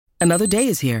Another day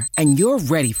is here, and you're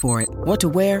ready for it. What to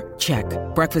wear? Check.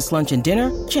 Breakfast, lunch, and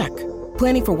dinner? Check.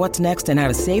 Planning for what's next and how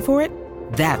to save for it?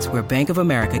 That's where Bank of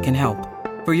America can help.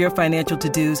 For your financial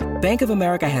to-dos, Bank of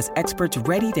America has experts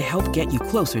ready to help get you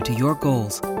closer to your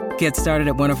goals. Get started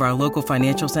at one of our local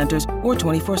financial centers or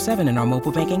 24/7 in our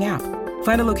mobile banking app.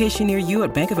 Find a location near you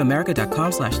at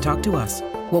bankofamerica.com/talktous.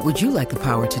 What would you like the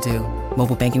power to do?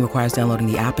 Mobile banking requires downloading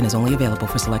the app and is only available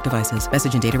for select devices.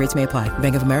 Message and data rates may apply.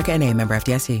 Bank of America N.A., member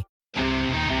FDIC.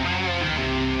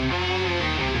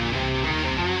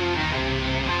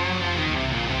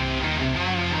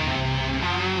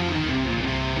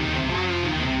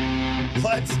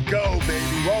 Let's go, baby.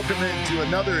 Welcome into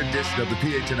another edition of the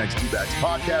PHNX D-Backs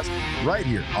podcast right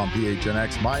here on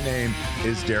PHNX. My name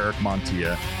is Derek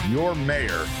Montilla, your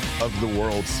mayor of the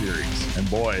World Series. And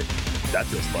boy, that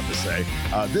feels fun to say.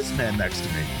 This man next to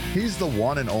me, he's the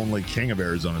one and only king of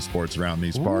Arizona sports around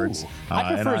these parts.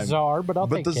 I prefer Czar, but I'll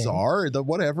take the king. Czar, the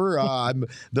whatever. I'm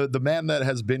the man that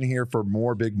has been here for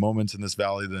more big moments in this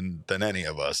valley than any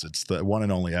of us. It's the one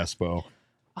and only Espo.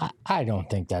 I don't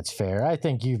think that's fair. I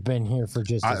think you've been here for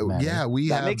just as many. Yeah, we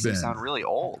have been. That makes me sound really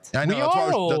old. I know. We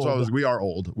We are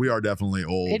old. We are definitely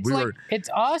old. It's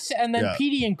us and then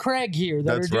Petey and Craig here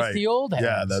that are just the old heads.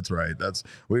 Yeah, that's right. But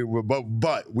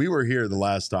we were here the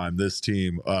last time this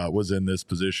team was in this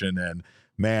position, and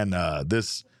man,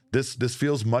 this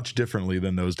feels much differently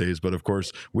than those days. But of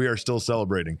course, we are still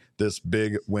celebrating this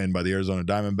big win by the Arizona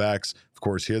Diamondbacks. Of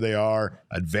course, here they are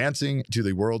advancing to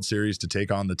the World Series to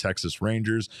take on the Texas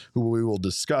Rangers, who we will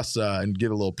discuss and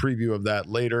give a little preview of that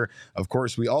later. Of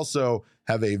course, we also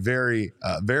have a very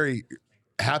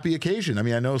happy occasion. I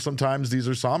mean, I know sometimes these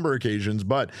are somber occasions,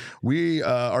 but we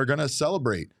are going to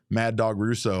celebrate Mad Dog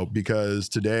Russo because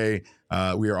today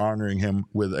we are honoring him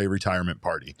with a retirement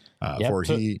party.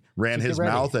 He ran his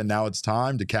mouth, and now it's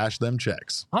time to cash them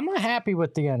checks. I'm not happy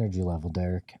with the energy level,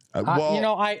 Derek.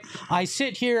 I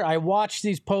sit here, I watch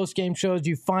these post-game shows.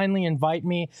 You finally invite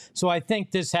me, so I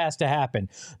think this has to happen.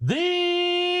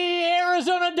 The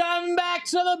Arizona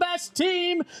Diamondbacks are the best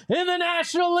team in the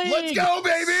National League. Let's go,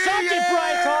 baby! Suck it,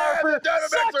 Bryce Harper.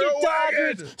 Suck it,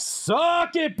 Dodgers.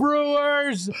 Suck it,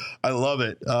 Brewers. I love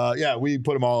it. We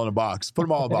put them all in a box. Put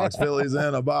them all in a box. Phillies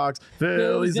in a box.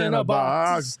 Phillies in a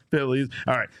box. Phillies.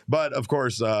 All right. But, of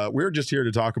course, we're just here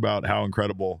to talk about how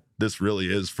incredible this really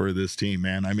is for this team,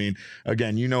 man. I mean,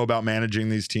 again, you know about managing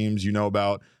these teams. You know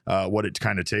about what it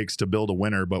kind of takes to build a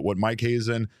winner. But what Mike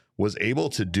Hazen was able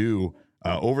to do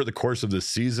over the course of the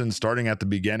season, starting at the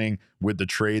beginning with the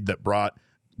trade that brought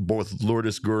both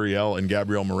Lourdes Gurriel and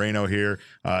Gabriel Moreno here,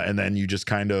 and then you just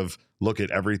kind of look at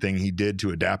everything he did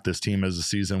to adapt this team as the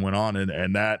season went on,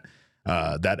 and that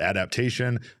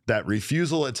adaptation, that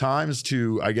refusal at times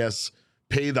to, I guess,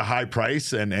 pay the high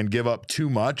price and give up too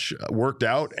much worked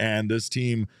out, and this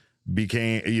team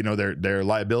became, their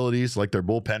liabilities, like their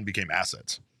bullpen, became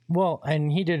assets. Well,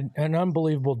 and he did an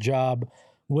unbelievable job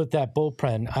with that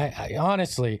bullpen. I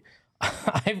honestly,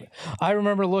 I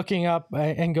remember looking up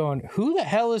and going, who the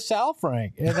hell is Sal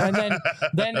Frank? And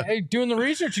then doing the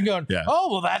research and going, oh,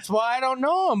 well, that's why I don't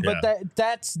know him. But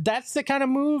that's the kind of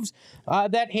moves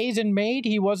that Hazen made.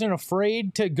 He wasn't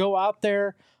afraid to go out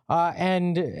there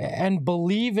and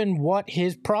believe in what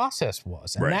his process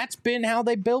was. And that's been how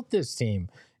they built this team,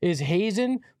 is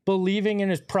Hazen believing in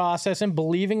his process and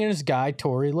believing in his guy,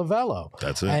 Torey Lovello.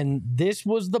 That's it. And this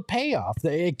was the payoff.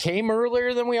 It came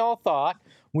earlier than we all thought.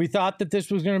 We thought that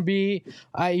this was going to be,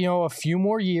 a few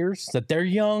more years, that they're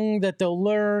young, that they'll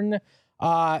learn.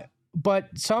 But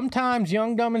sometimes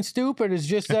young, dumb, and stupid is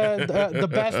just the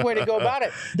best way to go about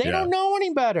it. They don't know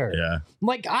any better. Yeah.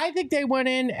 Like, I think they went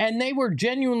in and they were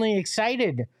genuinely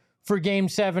excited for Game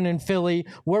 7 in Philly,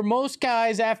 where most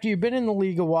guys, after you've been in the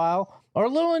league a while, are a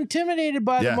little intimidated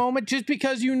by the moment just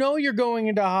because you're going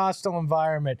into a hostile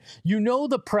environment. You know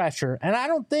the pressure. And I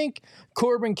don't think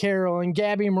Corbin Carroll and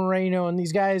Gabby Moreno and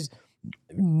these guys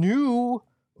knew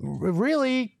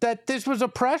really that this was a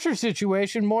pressure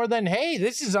situation more than, hey,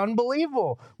 this is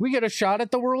unbelievable. We get a shot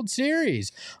at the World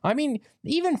Series. I mean,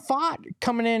 even Fott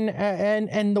coming in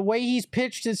and the way he's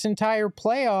pitched this entire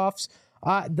playoffs,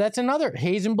 that's another.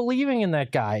 Hazen believing in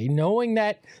that guy, knowing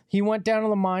that he went down to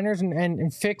the minors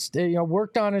and fixed,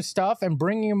 worked on his stuff and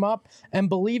bringing him up and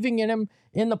believing in him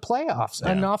in the playoffs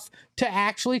enough to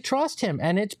actually trust him.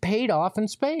 And it's paid off in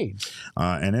spades.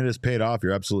 And it has paid off.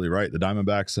 You're absolutely right. The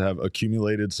Diamondbacks have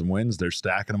accumulated some wins. They're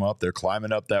stacking them up. They're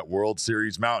climbing up that World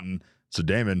Series mountain. So,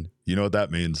 Damon, you know what that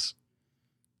means.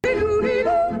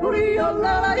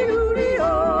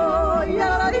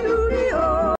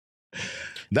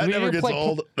 That never gets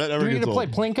old. That never gets old. Do we get to play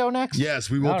Plinko next? Yes,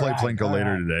 we will play Plinko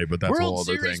later today, but that's a whole World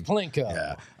other Series thing. Plinko.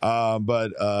 Yeah.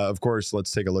 But of course,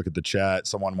 let's take a look at the chat.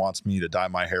 Someone wants me to dye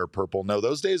my hair purple. No,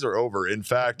 those days are over. In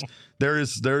fact, there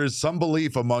is some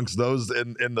belief amongst those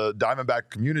in the Diamondback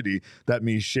community that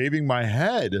me shaving my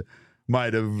head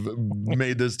might have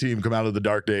made this team come out of the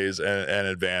dark days and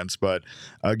advance. But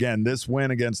again, this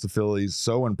win against the Phillies,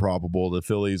 so improbable. The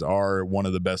Phillies are one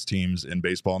of the best teams in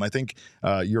baseball. And I think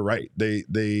you're right.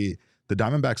 The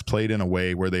Diamondbacks played in a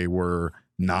way where they were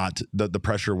not, the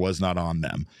pressure was not on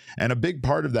them. And a big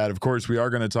part of that, of course, we are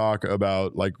going to talk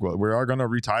about, like, we are going to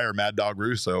retire Mad Dog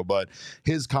Russo, but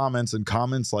his comments and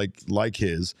comments like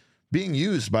his being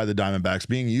used by the Diamondbacks,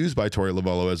 being used by Torey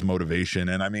Lovullo as motivation.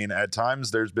 And I mean, at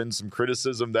times there's been some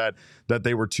criticism that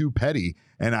they were too petty.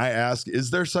 And I ask,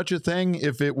 is there such a thing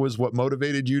if it was what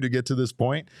motivated you to get to this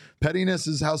point? Pettiness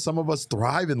is how some of us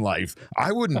thrive in life.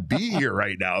 I wouldn't be here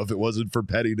right now if it wasn't for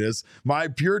pettiness. My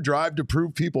pure drive to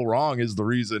prove people wrong is the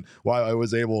reason why I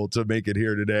was able to make it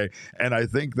here today. And I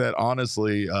think that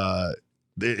honestly,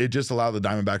 it just allowed the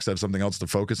Diamondbacks to have something else to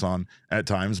focus on at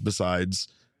times besides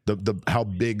the how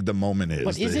big the moment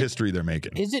is the history they're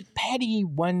making. Is it petty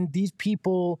when these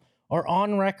people are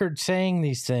on record saying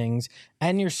these things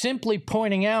and you're simply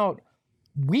pointing out,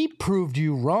 we proved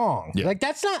you wrong? Yeah. Like,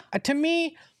 that's not, to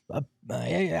me,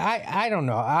 I don't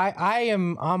know.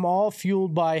 I'm all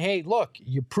fueled by, hey, look,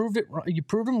 you proved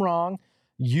them wrong.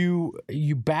 You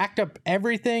backed up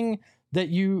everything that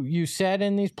you said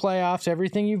in these playoffs,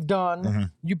 everything you've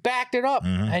done, you backed it up,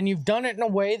 and you've done it in a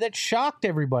way that shocked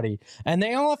everybody, and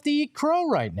they all have to eat crow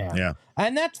right now. Yeah,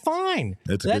 and that's fine.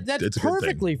 That's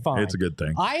perfectly fine. It's a good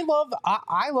thing. I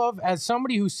love as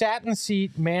somebody who sat in the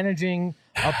seat managing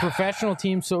a professional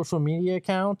team's social media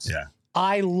accounts. Yeah.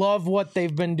 I love what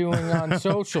they've been doing on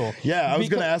social. Yeah, I was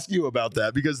going to ask you about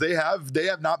that because they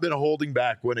have not been holding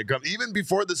back when it comes, even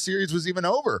before the series was even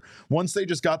over. Once they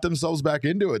just got themselves back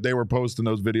into it, they were posting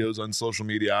those videos on social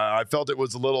media. I felt it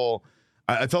was a little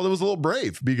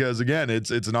brave because, again, it's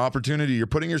an opportunity. You're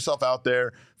putting yourself out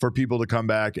there for people to come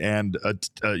back and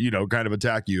kind of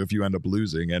attack you if you end up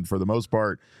losing. And for the most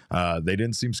part, they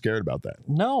didn't seem scared about that.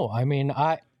 No, I mean,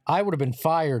 I would have been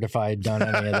fired if I had done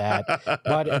any of that.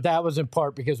 But that was in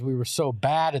part because we were so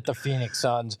bad at the Phoenix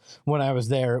Suns when I was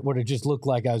there. It would have just looked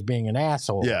like I was being an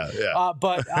asshole. Yeah.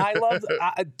 But I love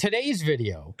today's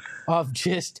video of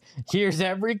just, here's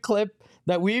every clip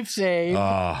that we've saved,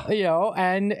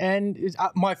 and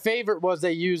my favorite was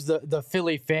they used the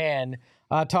Philly fan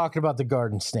talking about the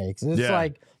Garden Snakes. It's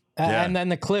like, and then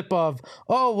the clip of,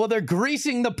 they're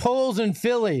greasing the poles in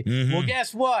Philly. Well,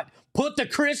 guess what? Put the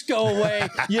Crisco away.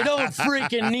 You don't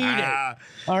freaking need it.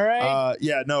 All right?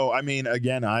 I mean,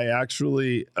 again, I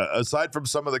actually, aside from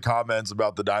some of the comments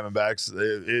about the Diamondbacks,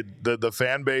 the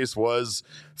fan base was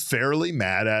fairly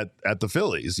mad at the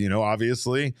Phillies.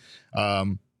 Obviously,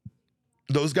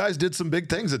 those guys did some big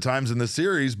things at times in the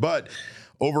series, but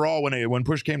overall, when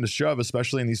push came to shove,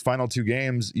 especially in these final two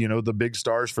games, the big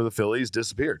stars for the Phillies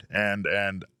disappeared. And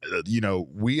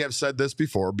we have said this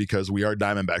before because we are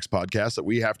Diamondbacks podcast that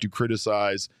we have to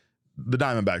criticize the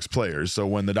Diamondbacks players. So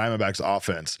when the Diamondbacks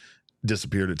offense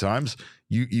disappeared at times,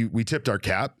 we tipped our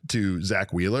cap to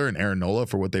Zach Wheeler and Aaron Nola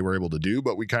for what they were able to do,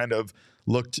 but we kind of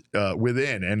looked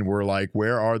within and we're like,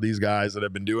 where are these guys that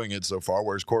have been doing it so far?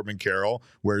 Where's Corbin Carroll?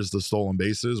 Where's the stolen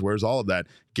bases? Where's all of that?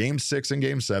 Game 6 and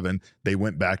Game 7, they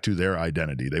went back to their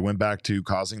identity. They went back to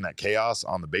causing that chaos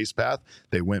on the base path.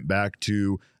 They went back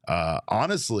to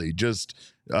honestly just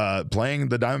playing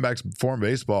the Diamondbacks form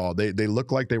baseball. They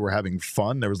looked like they were having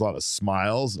fun. There was a lot of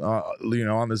smiles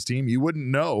on this team. You wouldn't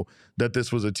know that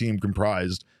this was a team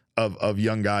comprised of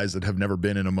young guys that have never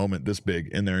been in a moment this big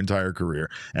in their entire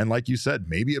career. And like you said,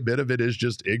 maybe a bit of it is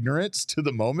just ignorance to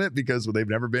the moment because they've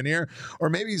never been here, or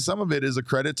maybe some of it is a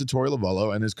credit to Torey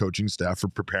Lovullo and his coaching staff for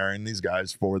preparing these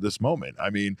guys for this moment.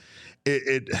 I mean,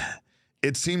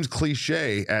 it seems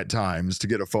cliche at times to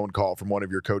get a phone call from one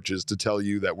of your coaches to tell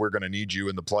you that we're going to need you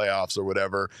in the playoffs or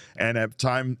whatever. And at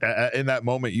time in that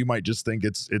moment, you might just think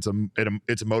it's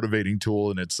a motivating tool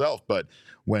in itself. But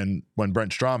when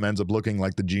Brent Strom ends up looking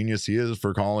like the genius he is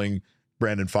for calling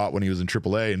Brandon Pfaadt when he was in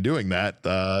AAA and doing that,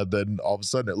 then all of a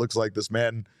sudden it looks like this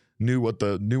man knew what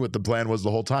the plan was the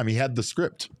whole time. He had the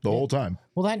script the whole time.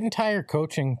 Well, that entire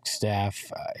coaching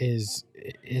staff is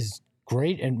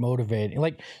great and motivating.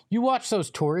 Like, you watch those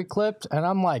Torey clips, and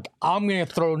I'm like, I'm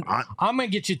gonna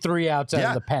get you 3 outs out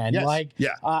of the pen. Yes,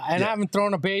 I haven't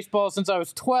thrown a baseball since I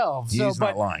was 12. He's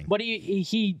not lying. But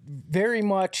he very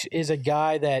much is a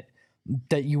guy that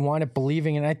that you wind up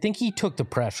believing. And I think he took the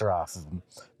pressure off of him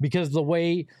because the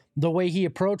way he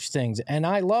approached things. And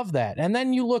I love that. And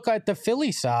then you look at the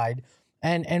Philly side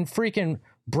and freaking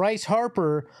Bryce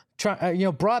Harper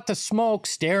brought the smoke,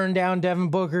 staring down Devin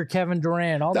Booker, Kevin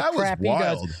Durant, all the crap he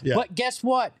does. Yeah. But guess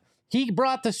what? He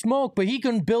brought the smoke, but he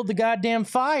couldn't build the goddamn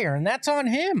fire, and that's on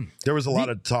him. There was a lot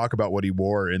of talk about what he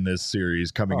wore in this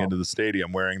series coming into the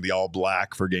stadium, wearing the all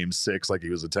black for Game 6, like he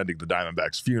was attending the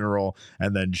Diamondbacks funeral,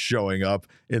 and then showing up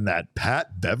in that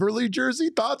Pat Beverly jersey.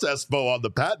 Thoughts, Espo, on the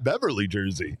Pat Beverly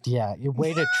jersey? Yeah,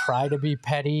 way to try to be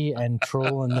petty and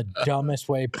troll in the dumbest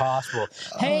way possible.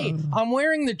 Hey, I'm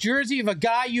wearing the jersey of a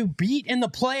guy you beat in the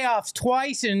playoffs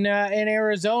twice in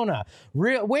Arizona.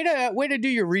 Way to do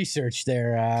your research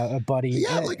there, buddy.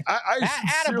 Yeah, like I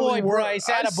attaboy, Bryce,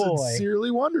 attaboy. I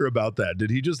sincerely wonder about that. Did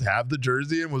he just have the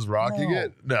jersey and was rocking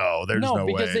it? No, there's no way. No,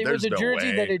 because it was a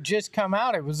jersey that had just come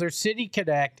out. It was their City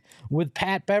Connect with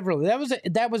Pat Beverly.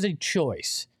 That was a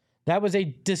choice. That was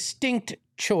a distinct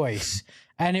choice.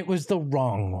 And it was the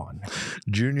wrong one.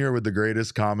 Junior, with the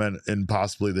greatest comment in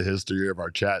possibly the history of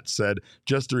our chat, said,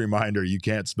 "Just a reminder, you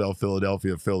can't spell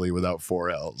Philadelphia Philly without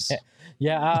 4 L's."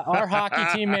 Yeah, our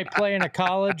hockey team may play in a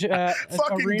college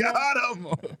fucking arena. got him.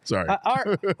 Sorry.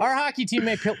 Our hockey team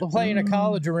may play in a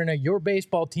college arena. Your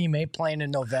baseball team ain't playing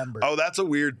in November. Oh, that's a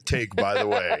weird take, by the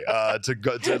way.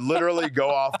 To literally go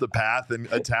off the path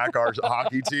and attack our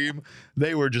hockey team.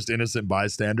 They were just innocent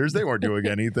bystanders. They weren't doing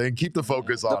anything. Keep the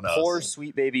focus on us. Poor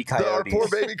sweet baby Coyotes. Our poor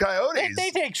baby Coyotes. They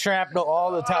take shrapnel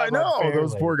all the time. I know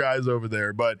those poor guys over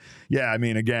there. But yeah, I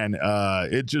mean, again,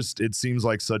 it seems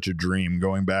like such a dream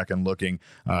going back and looking,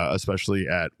 especially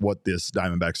at what this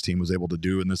Diamondbacks team was able to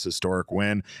do in this historic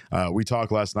win. We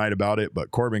talked last night about it,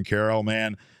 but Corbin Carroll,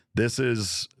 man, this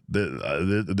is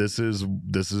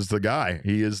the guy.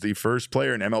 He is the first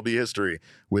player in MLB history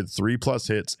with 3+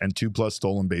 hits and 2+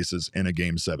 stolen bases in a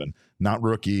Game 7. Not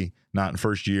rookie, not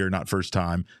first year, not first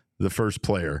time. The first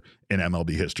player in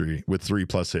MLB history with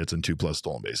 3+ hits and 2+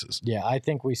 stolen bases. Yeah, I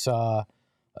think we saw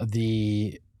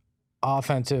the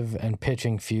offensive and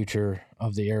pitching future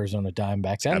of the Arizona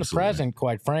Diamondbacks and the present,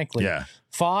 quite frankly. Yeah.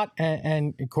 Fott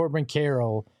and Corbin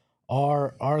Carroll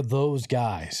are those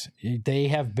guys. They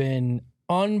have been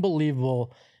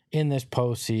unbelievable in this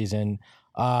postseason.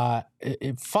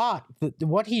 Fott,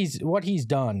 what he's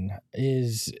done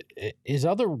is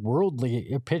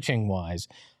otherworldly pitching wise.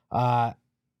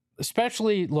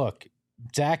 Especially, look,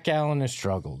 Zach Gallen has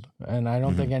struggled, and I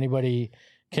don't think anybody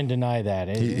can deny that,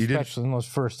 especially in those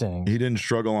first innings. He didn't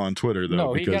struggle on Twitter, though.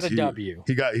 No, he got a W.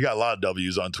 He got a lot of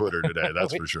W's on Twitter today,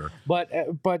 that's for sure. But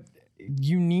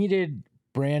you needed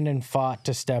Brandon Fott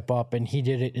to step up, and he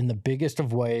did it in the biggest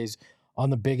of ways on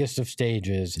the biggest of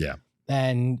stages. Yeah.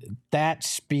 And that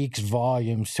speaks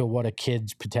volumes to what a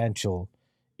kid's potential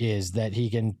is, that he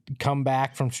can come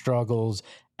back from struggles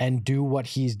and do what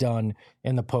he's done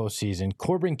in the postseason.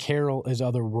 Corbin Carroll is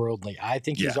otherworldly. I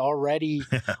think he's already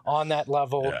on that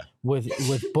level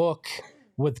with Book,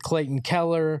 with Clayton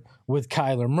Keller, with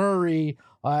Kyler Murray.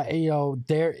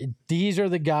 These are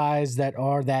the guys that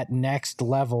are that next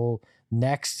level,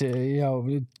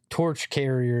 torch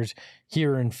carriers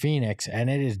here in Phoenix, and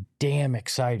it is damn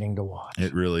exciting to watch.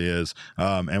 It really is.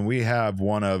 And we have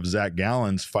one of Zach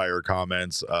Gallen's fire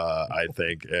comments, I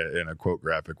think, in a quote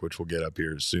graphic, which we'll get up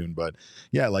here soon. But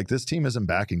yeah, like, this team isn't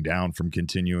backing down from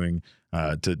continuing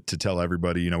to tell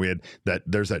everybody, we had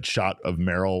there's that shot of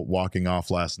Merrill walking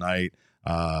off last night.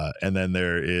 And then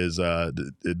there is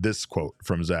this quote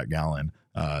from Zach Gallen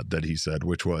that he said,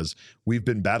 which was, "We've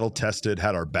been battle tested,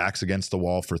 had our backs against the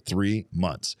wall for 3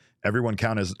 months. Everyone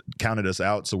counted us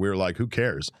out, so we were like, who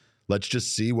cares? Let's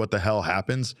just see what the hell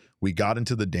happens. We got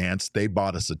into the dance. They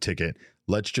bought us a ticket.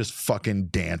 Let's just fucking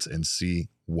dance and see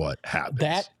what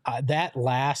happens." That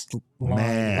last line,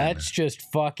 man. Let's just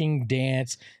fucking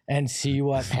dance and see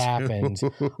what happens.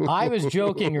 I was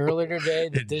joking earlier today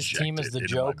that this team is the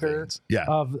Joker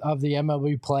of the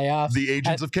MLB playoffs. The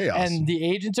Agents of Chaos. And the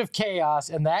Agents of Chaos.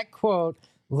 And that quote,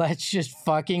 "Let's just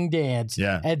fucking dance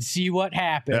and see what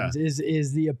happens,"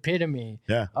 is the epitome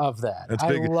of that. That's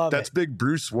I big. love That's it. big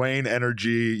Bruce Wayne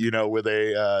energy, with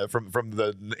a from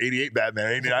the 88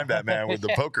 Batman, 89 Batman with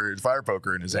the fire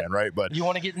poker in his hand, right? But you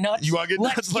want to get nuts? You want to get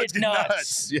nuts? Let's get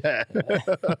nuts. Yeah.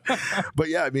 But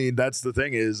yeah, I mean, that's the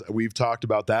thing, is we've talked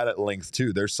about that at length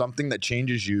too. There's something that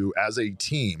changes you as a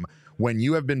team when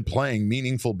you have been playing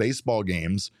meaningful baseball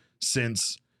games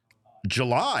since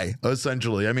July,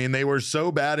 essentially. I mean, they were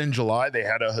so bad in July. They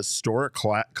had a historic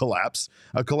collapse,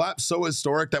 a collapse so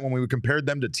historic that when we compared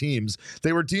them to teams,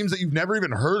 they were teams that you've never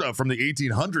even heard of from the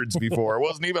 1800s before. It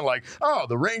wasn't even like,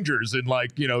 the Rangers in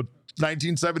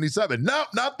 1977. No,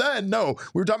 not then. No,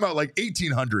 we were talking about like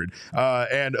 1800.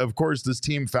 And of course, this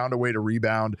team found a way to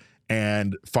rebound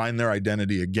and find their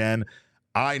identity again.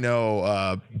 I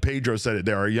know Pedro said it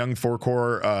there. Our young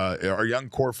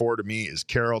core four to me is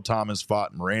Carroll, Thomas, Fott,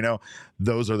 and Moreno.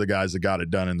 Those are the guys that got it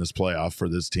done in this playoff for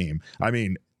this team. I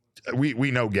mean,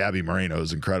 we know Gabby Moreno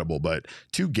is incredible, but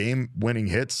 2 game-winning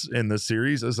hits in this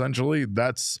series, essentially,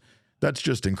 that's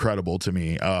just incredible to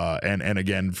me. And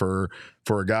again, for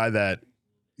a guy that,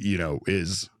 you know,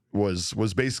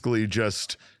 was basically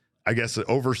just, I guess,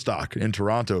 overstock in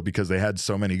Toronto because they had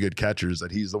so many good catchers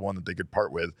that he's the one that they could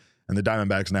part with. And the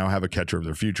Diamondbacks now have a catcher of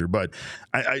their future. But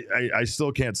I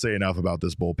still can't say enough about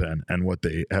this bullpen and what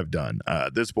they have done.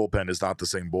 This bullpen is not the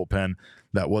same bullpen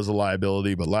that was a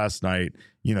liability. But last night,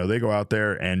 you know, they go out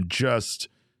there and just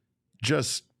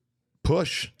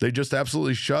push. They just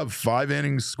absolutely shove 5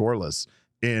 innings scoreless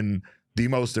in the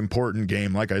most important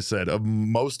game, like I said, of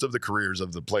most of the careers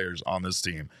of the players on this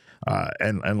team.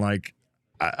 And like,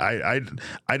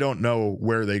 I don't know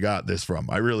where they got this from.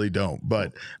 I really don't.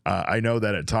 But I know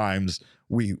that at times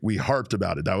we harped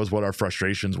about it. That was what our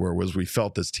frustrations were, was we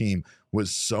felt this team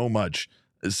was so much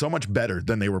better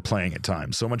than they were playing at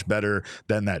times. So much better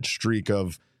than that streak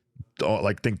of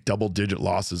think double-digit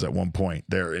losses at one point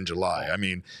there in July. I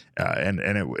mean, and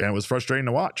it was frustrating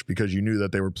to watch because you knew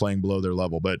that they were playing below their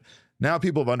level. But now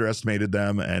people have underestimated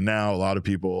them, and now a lot of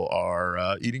people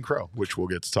are eating crow, which we'll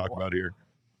get to talk about here.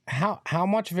 How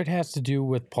much of it has to do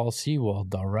with Paul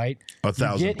Sewald, though, right?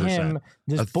 1,000%. You get him.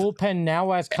 This bullpen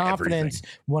now has confidence.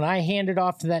 Everything. When I hand it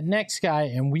off to that next guy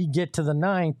and we get to the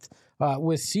 9th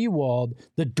with Sewald,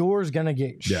 the door's going to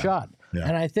get shut. Yeah.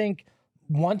 And I think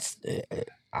once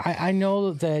I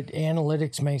know that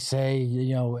analytics may say,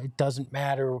 you know, it doesn't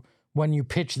matter when you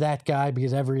pitch that guy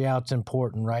because every out's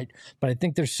important, right? But I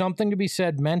think there's something to be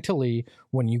said mentally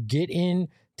when you get in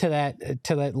to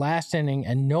that last inning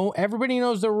and everybody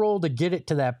knows their role to get it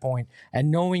to that point,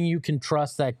 and knowing you can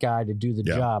trust that guy to do the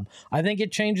job. I think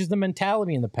it changes the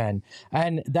mentality in the pen.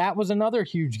 And that was another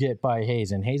huge get by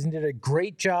Hazen. Hazen did a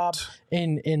great job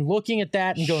in looking at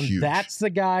that and going, that's the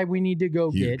guy we need to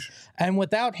go get. And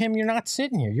without him, you're not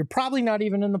sitting here. You're probably not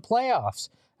even in the playoffs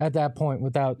at that point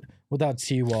without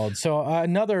Sewald. So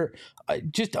another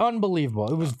just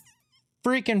unbelievable. It was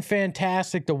freaking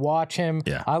fantastic to watch him.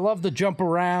 Yeah. I love the jump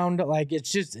around. Like,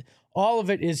 it's just, all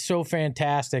of it is so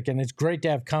fantastic, and it's great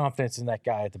to have confidence in that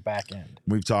guy at the back end.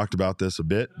 We've talked about this a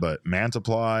bit, but Joe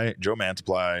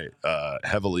Mantiply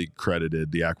heavily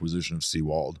credited the acquisition of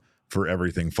Sewald for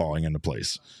everything falling into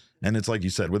place. And it's like you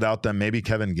said, without them, maybe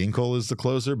Kevin Ginkel is the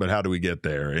closer, but how do we get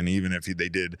there? And even if they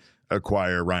did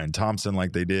acquire Ryan Thompson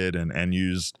like they did and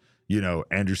used, you know,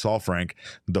 Andrew Saalfrank,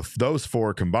 those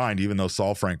 4 combined, even though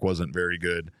Saalfrank wasn't very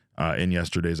good in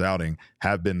yesterday's outing,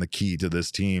 have been the key to this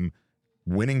team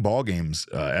winning ball games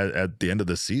at the end of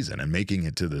the season and making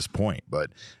it to this point. But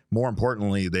more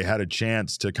importantly, they had a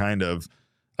chance to kind of,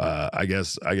 I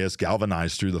guess,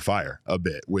 galvanize through the fire a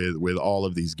bit with all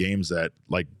of these games that,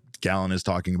 like Gallen is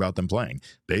talking about them playing.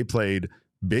 They played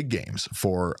big games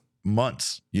for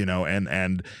months, you know,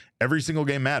 and every single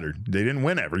game mattered. They didn't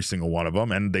win every single one of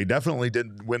them, and they definitely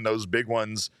didn't win those big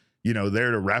ones, you know,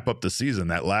 there to wrap up the season.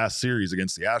 That last series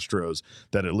against the Astros,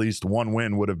 that at least one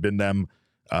win would have been them,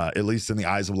 at least in the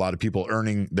eyes of a lot of people,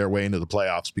 earning their way into the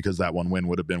playoffs, because that one win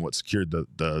would have been what secured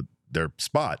their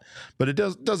spot. But it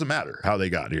doesn't matter how they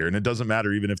got here, and it doesn't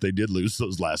matter even if they did lose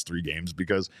those last 3 games,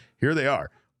 because here they are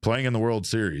playing in the World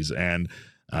Series. And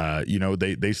you know,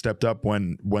 they stepped up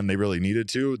when they really needed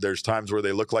to. There's times where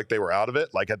they look like they were out of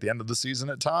it, like at the end of the season.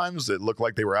 At times it looked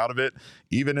like they were out of it,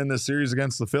 even in this series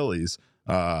against the Phillies.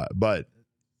 But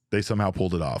they somehow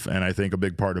pulled it off. And I think a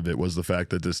big part of it was the fact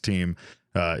that this team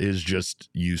is just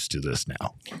used to this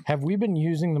now. Have we been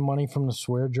using the money from the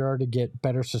swear jar to get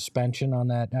better suspension on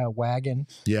that wagon?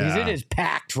 Yeah. Because it is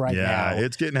packed now. Yeah,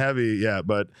 it's getting heavy. Yeah,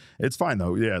 but it's fine,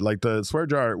 though. Yeah, like the swear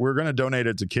jar, we're going to donate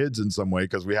it to kids in some way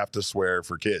because we have to swear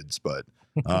for kids. But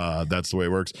that's the way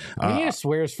it works. We need a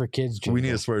swears for kids jar. We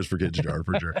need a swears for kids jar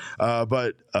for sure.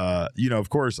 But you know, of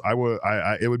course,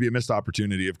 it would be a missed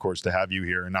opportunity, of course, to have you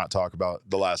here and not talk about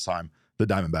the last time the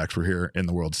Diamondbacks were here in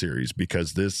the World Series,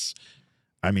 because this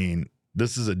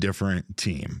is a different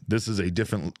team. This is a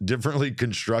differently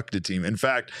constructed team. In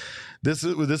fact, this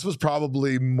was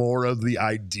probably more of the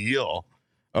ideal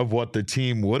of what the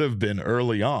team would have been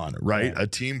early on, right? Yeah. A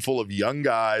team full of young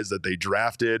guys that they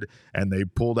drafted and they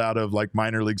pulled out of like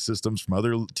minor league systems from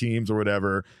other teams or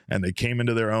whatever, and they came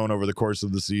into their own over the course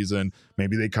of the season.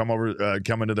 Maybe they come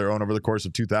into their own over the course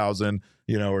of 2000,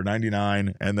 you know, or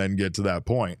 99, and then get to that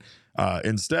point.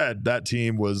 Instead, that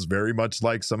team was very much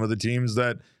like some of the teams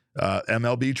that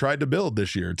MLB tried to build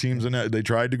this year. Teams they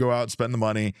tried to go out, spend the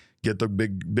money, get the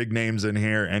big names in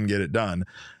here, and get it done.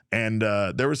 And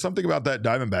there was something about that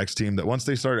Diamondbacks team that once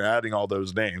they started adding all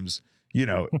those names,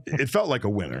 it felt like a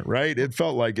winner, right? It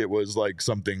felt like it was like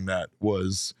something that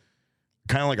was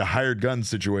kind of like a hired gun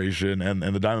situation, and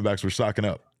the Diamondbacks were stocking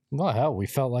up. Well, hell, we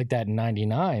felt like that in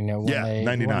 '99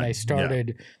 when they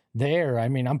started there. I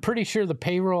mean, I'm pretty sure the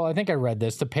payroll, I think I read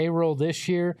this, the payroll this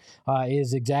year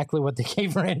is exactly what they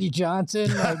gave Randy Johnson.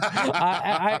 Like,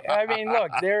 I mean,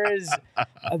 look,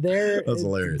 That's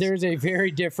hilarious. There's a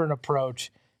very different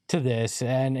approach to this,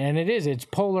 and it's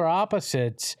polar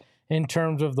opposites in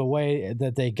terms of the way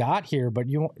that they got here, but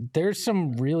there's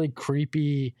some really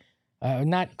creepy,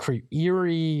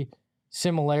 eerie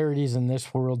similarities in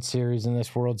this World Series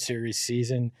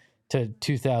season to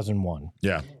 2001.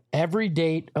 Yeah. Every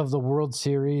date of the World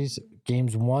Series,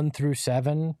 games 1 through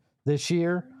 7 this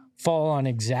year, fall on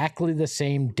exactly the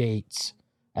same dates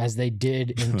as they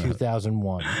did in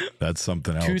 2001. That's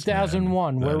something else.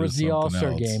 2001, where was the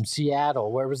All-Star game? Seattle.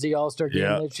 Where was the All-Star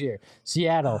game this year?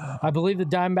 Seattle. I believe the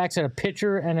Diamondbacks had a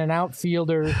pitcher and an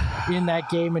outfielder in that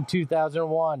game in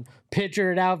 2001.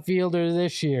 Pitcher and outfielder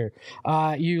this year.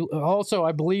 You also,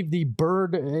 I believe, the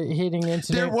bird hitting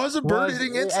incident. There was a bird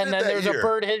hitting incident, and then there's a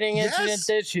bird hitting incident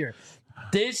this year.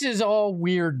 This is all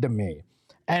weird to me.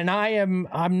 And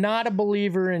I'm not a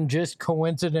believer in just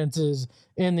coincidences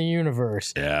in the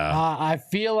universe. Yeah. I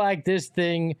feel like this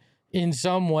thing, in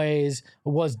some ways,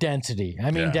 was density.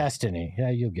 I mean, destiny. Yeah,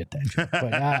 you'll get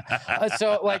that. But,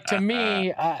 so, like, to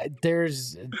me,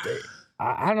 there's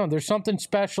something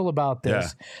special about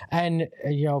this. Yeah. And,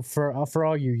 for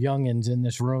all you youngins in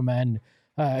this room and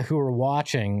who are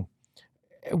watching,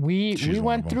 we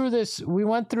went through this. We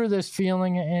went through this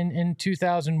feeling in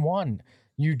 2001.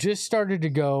 You just started to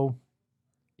go,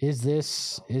 is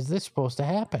this supposed to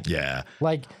happen? Yeah.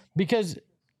 Like, because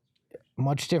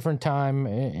much different time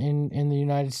in the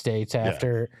United States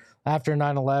after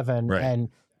 9/11, right. And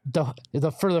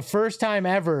for the first time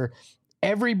ever,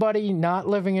 everybody not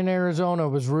living in Arizona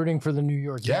was rooting for the New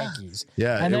York Yankees.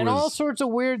 Yeah. And then all sorts of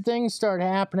weird things start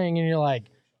happening, and you're like,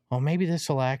 oh, maybe this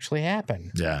will actually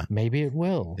happen. Yeah. Maybe it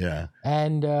will. Yeah.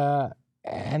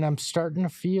 And I'm starting to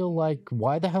feel like,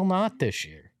 why the hell not this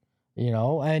year?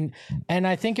 And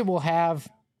I think it will have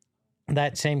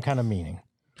that same kind of meaning.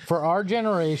 For our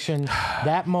generation,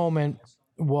 that moment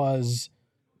was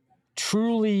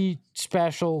truly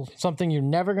special, something you're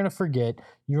never going to forget.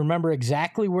 You remember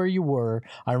exactly where you were.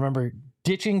 I remember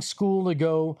ditching school to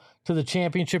go to the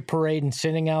championship parade and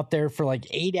sitting out there for like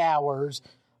 8 hours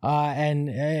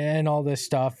and all this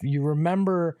stuff. You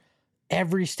remember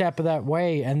every step of that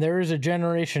way. And there is a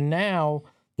generation now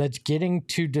that's getting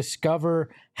to discover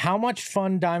how much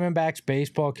fun Diamondbacks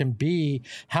baseball can be,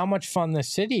 how much fun the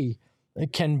city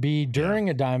can be during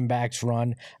a Diamondbacks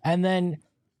run. And then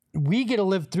we get to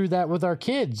live through that with our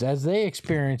kids as they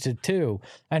experience it too.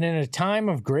 And in a time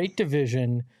of great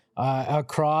division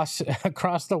across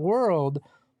the world,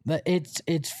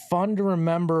 it's fun to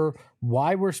remember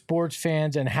why we're sports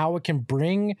fans and how it can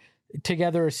bring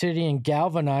together a city and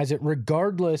galvanize it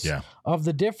regardless of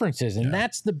the differences. And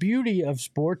that's the beauty of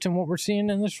sports and what we're seeing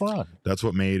in this run. That's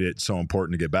what made it so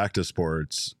important to get back to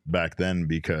sports back then,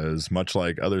 because much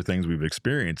like other things we've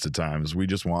experienced at times, we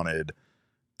just wanted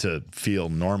to feel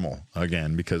normal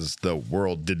again, because the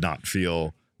world did not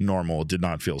feel normal, did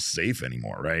not feel safe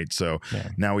anymore, right? So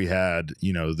now we had,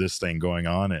 this thing going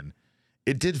on, and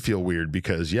it did feel weird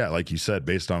because, like you said,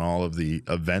 based on all of the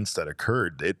events that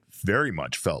occurred, it very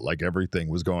much felt like everything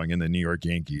was going in the New York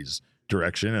Yankees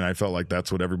direction. And I felt like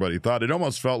that's what everybody thought. It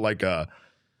almost felt like I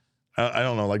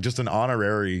don't know, like just an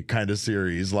honorary kind of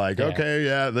series. Like, the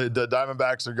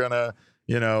Diamondbacks are gonna,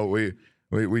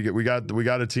 we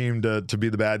got a team to be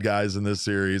the bad guys in this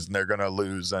series, and they're gonna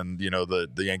lose, and the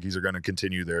Yankees are gonna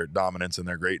continue their dominance and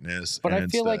their greatness. But I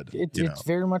feel like it's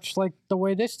very much like the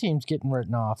way this team's getting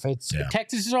written off. It's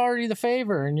Texas is already the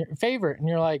favorite, and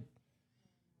you're like,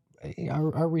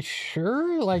 are we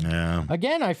sure? Like,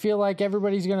 again, I feel like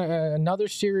everybody's gonna another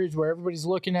series where everybody's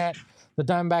looking at the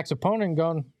Diamondbacks opponent and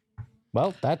going,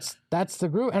 well, that's the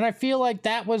group. And I feel like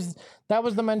that was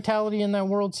the mentality in that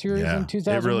World Series in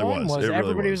 2001.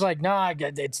 Everybody was like, nah,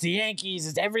 it's the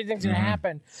Yankees. Everything's going to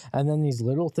happen. And then these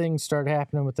little things start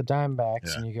happening with the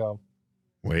Diamondbacks, and you go,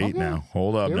 wait, now,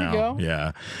 hold up. Here now. We go.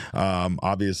 Yeah.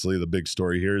 Obviously, the big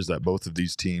story here is that both of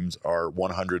these teams are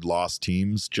 100 loss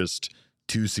teams just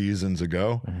 2 seasons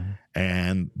ago.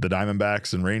 And the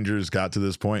Diamondbacks and Rangers got to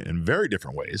this point in very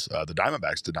different ways. The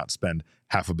Diamondbacks did not spend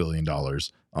 $500 million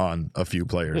on a few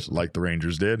players like the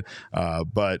Rangers did.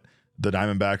 But the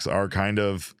Diamondbacks are kind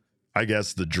of I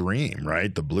guess, the dream,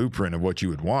 right? The blueprint of what you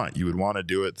would want. You would want to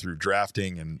do it through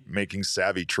drafting and making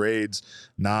savvy trades,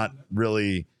 not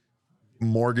really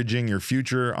mortgaging your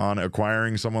future on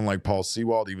acquiring someone like Paul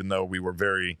Sewald, even though we were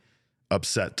very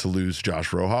upset to lose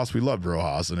Josh Rojas. We loved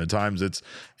Rojas, and at times it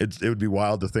would be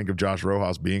wild to think of Josh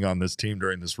Rojas being on this team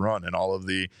during this run and all of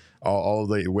the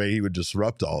way he would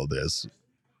disrupt all of this.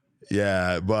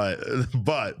 Yeah, but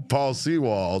Paul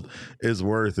Sewald is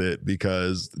worth it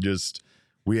because just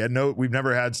we've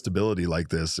never had stability like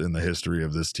this in the history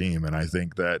of this team, and I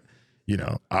think that, you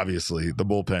know, obviously the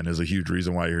bullpen is a huge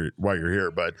reason why you're here,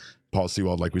 but Paul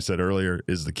Sewald, like we said earlier,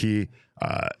 is the key.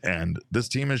 And this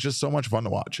team is just so much fun to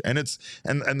watch. And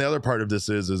and the other part of this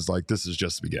is like, this is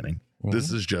just the beginning. Mm-hmm.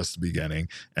 This is just the beginning.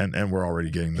 And we're already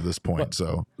getting to this point.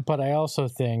 But I also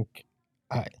think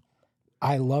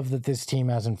I love that this team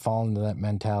hasn't fallen into that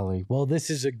mentality. Well, this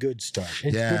is a good start.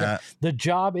 The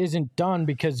job isn't done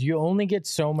because you only get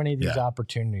so many of these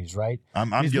opportunities, right?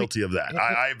 I'm guilty of that.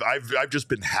 I've just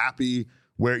been happy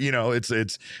where, you know,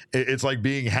 it's like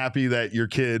being happy that your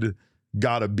kid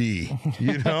got a B,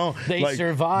 you know. They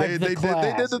survived the class.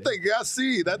 They did the thing. Yeah,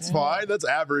 C, that's fine. That's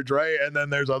average, right? And then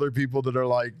there's other people that are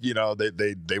like, you know,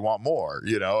 they want more,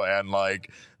 you know, and like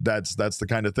that's the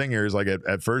kind of thing here is like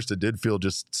at first it did feel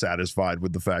just satisfied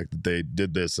with the fact that they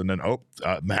did this, and then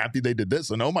I'm happy they did this,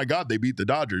 and oh my God, they beat the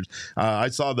Dodgers. I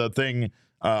saw the thing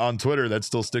on Twitter that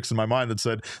still sticks in my mind that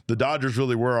said the Dodgers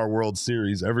really were our World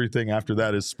Series. Everything after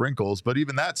that is sprinkles, but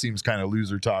even that seems kind of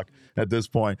loser talk at this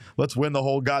point. Let's win the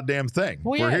whole goddamn thing.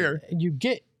 We're here. You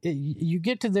get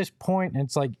to this point, and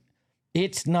it's like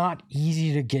it's not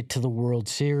easy to get to the World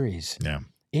Series. Yeah,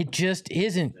 it just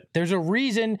isn't. There's a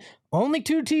reason only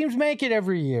 2 teams make it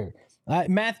every year.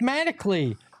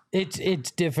 Mathematically,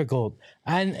 it's difficult,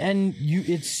 and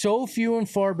it's so few and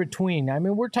far between. I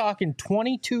mean, we're talking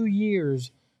 22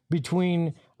 years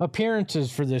between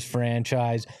appearances for this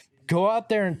franchise. Go out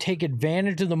there and take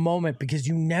advantage of the moment because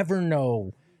you never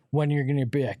know when you're going to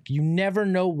pick. You never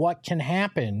know what can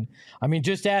happen. I mean,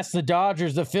 just ask the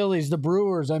Dodgers, the Phillies, the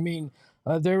Brewers. I mean,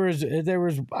 there was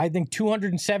I think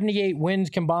 278 wins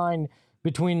combined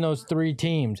between those 3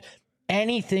 teams.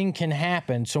 Anything can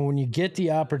happen. So when you get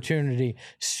the opportunity,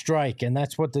 strike. And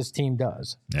that's what this team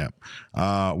does. Yeah.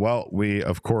 Well, we,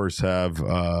 of course, have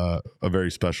a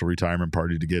very special retirement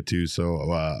party to get to.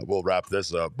 So we'll wrap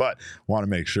this up. But want to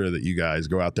make sure that you guys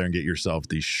go out there and get yourself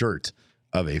the shirt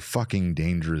of a fucking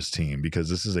dangerous team, because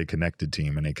this is a connected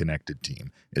team, and a connected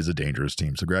team is a dangerous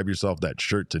team. So grab yourself that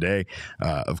shirt today.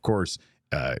 Of course,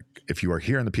 if you are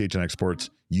here on the PHNX Sports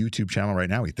YouTube channel right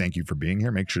now, we thank you for being here.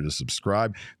 Make sure to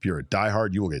subscribe. If you're a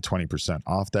diehard, you will get 20%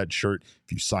 off that shirt.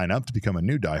 If you sign up to become a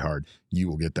new diehard, you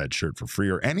will get that shirt for free,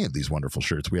 or any of these wonderful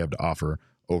shirts we have to offer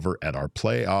over at our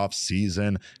playoff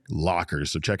season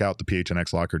lockers. So check out the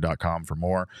phnxlocker.com for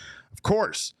more. Of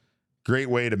course,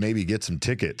 great way to maybe get some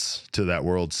tickets to that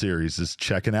World Series is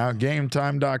checking out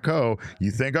gametime.co. You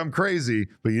think I'm crazy,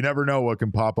 but you never know what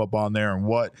can pop up on there and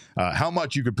how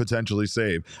much you could potentially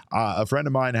save. A friend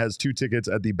of mine has 2 tickets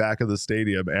at the back of the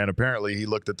stadium, and apparently he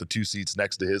looked at the 2 seats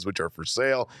next to his, which are for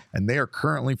sale, and they are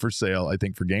currently for sale, I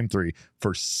think, for Game 3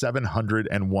 for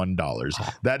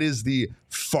 $701. That is the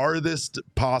farthest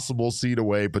possible seat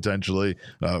away, potentially,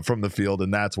 from the field,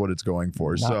 and that's what it's going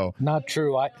for. Not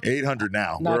true. 800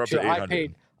 now. We're up to 800.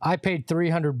 I paid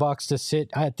 $300 to sit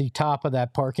at the top of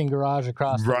that parking garage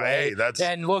across the way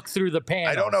and look through the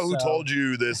panels. I don't know who told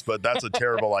you this, but that's a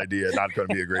terrible idea. Not going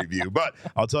to be a great view. But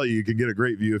I'll tell you can get a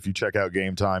great view if you check out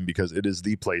Game Time, because it is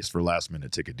the place for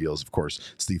last-minute ticket deals, of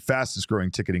course. It's the fastest-growing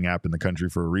ticketing app in the country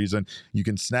for a reason. You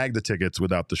can snag the tickets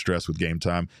without the stress with Game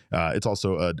Time. It's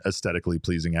also an aesthetically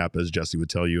pleasing app, as Jesse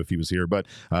would tell you if he was here. But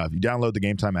if you download the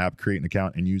Game Time app, create an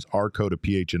account, and use our code of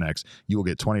PHNX, you will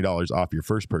get $20 off your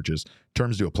first purchase.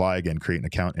 Terms do apply. Again, create an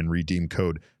account and redeem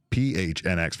code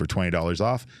PHNX for $20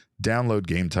 off. Download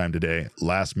Game Time today.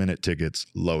 Last minute tickets,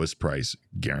 lowest price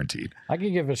guaranteed. I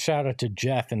could give a shout out to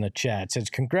Jeff in the chat. It says,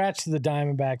 congrats to the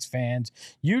Diamondbacks fans.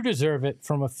 You deserve it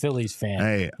from a Phillies fan.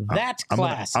 Hey, that's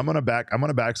classy. I'm gonna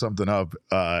back something up.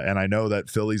 And I know that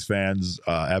Phillies fans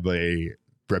have a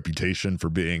reputation for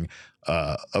being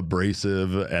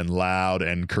abrasive and loud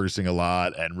and cursing a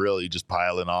lot and really just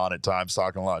piling on at times,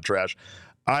 talking a lot of trash.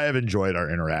 I have enjoyed our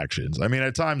interactions. I mean,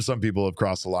 at times some people have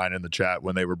crossed the line in the chat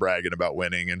when they were bragging about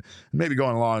winning and maybe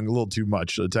going along a little too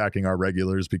much, attacking our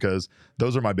regulars, because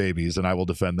those are my babies and I will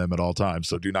defend them at all times.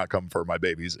 So do not come for my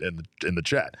babies in the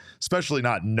chat, especially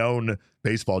not known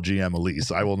baseball GM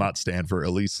Elise. I will not stand for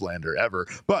Elise slander ever.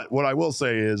 But what I will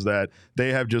say is that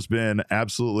they have just been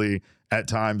absolutely at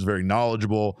times, very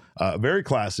knowledgeable, very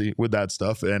classy with that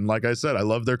stuff. And like I said, I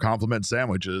love their compliment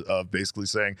sandwich of basically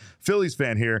saying, Phillies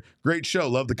fan here, great show,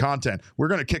 love the content. We're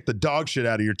going to kick the dog shit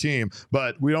out of your team,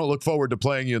 but we don't look forward to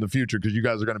playing you in the future because you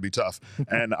guys are going to be tough.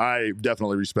 And I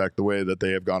definitely respect the way that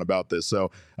they have gone about this.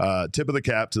 So tip of the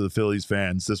cap to the Phillies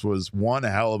fans. This was one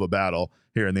hell of a battle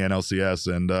here in the NLCS.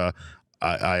 And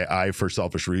I, for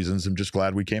selfish reasons, am just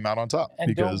glad we came out on top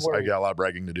because I got a lot of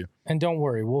bragging to do. And don't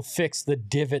worry, we'll fix the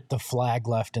divot the flag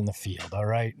left in the field, all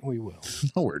right? We will.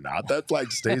 No, we're not. That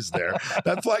flag stays there.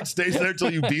 That flag stays there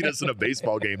until you beat us in a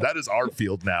baseball game. That is our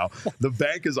field now. The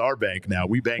bank is our bank now.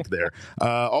 We bank there.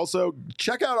 Also,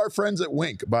 check out our friends at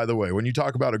Wink, by the way. When you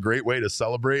talk about a great way to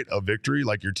celebrate a victory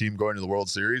like your team going to the World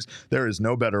Series, there is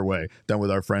no better way than with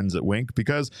our friends at Wink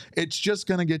because it's just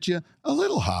going to get you a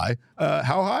little high.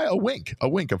 How high? A wink. A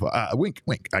wink,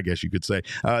 I guess you could say.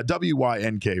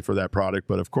 WYNK for that product.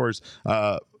 But of course,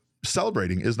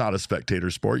 celebrating is not a spectator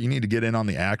sport. You need to get in on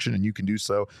the action, and you can do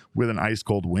so with an ice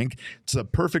cold Wink. It's a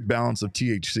perfect balance of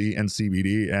THC and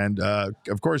CBD. And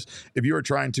of course, if you are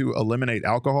trying to eliminate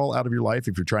alcohol out of your life,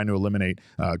 if you're trying to eliminate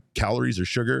calories or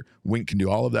sugar, Wink can do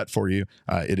all of that for you.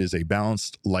 It is a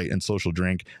balanced, light, and social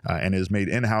drink, and is made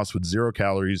in-house with 0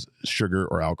 calories, sugar,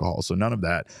 or alcohol. So none of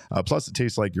that. Plus, it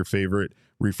tastes like your favorite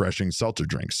refreshing seltzer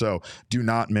drink. So do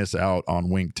not miss out on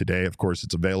Wink today. Of course,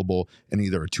 it's available in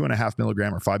either a 2.5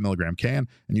 milligram or 5 milligram can,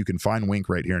 and you can find Wink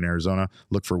right here in Arizona.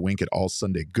 Look for Wink at all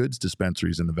Sunday Goods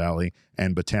dispensaries in the Valley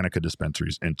and Botanica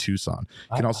dispensaries in Tucson.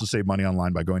 You can also save money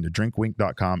online by going to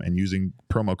drinkwink.com and using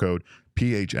promo code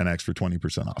PHNX for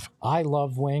 20% off. I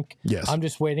love Wink. Yes. I'm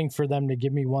just waiting for them to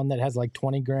give me one that has like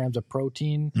 20 grams of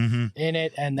protein in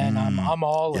it, and then I'm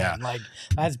all in. Like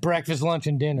that's breakfast, lunch,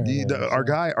 and dinner. Our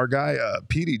guy,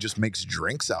 Petey just makes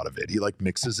drinks out of it. He like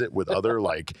mixes it with other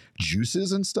like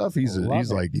juices and stuff. He's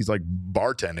like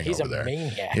bartending He's over there.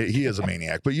 Maniac. He is a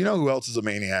maniac. But you know who else is a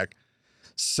maniac?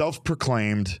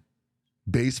 Self-proclaimed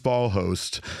baseball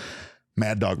host,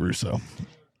 Mad Dog Russo.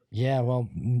 Yeah, well,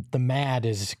 the mad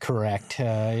is correct.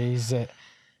 He's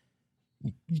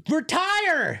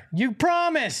retire. You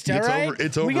promised. All right,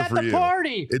 it's over. We got for the you.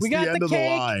 party. It's we got the end the of cake.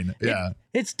 the line. Yeah,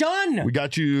 it's done. We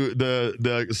got you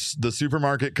the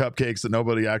supermarket cupcakes that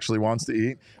nobody actually wants to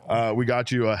eat. We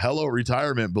got you a hello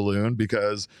retirement balloon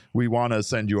because we want to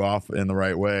send you off in the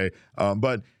right way.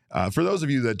 But for those of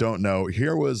you that don't know,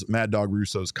 here was Mad Dog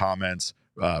Russo's comments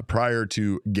prior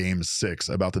to Game 6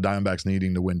 about the Diamondbacks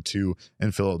needing to win 2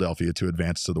 in Philadelphia to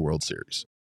advance to the World Series.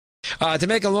 To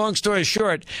make a long story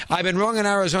short, I've been wrong in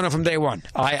Arizona from day one.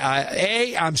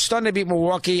 I'm stunned to beat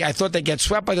Milwaukee. I thought they'd get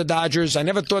swept by the Dodgers. I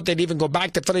never thought they'd even go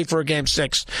back to Philly for a Game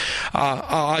 6.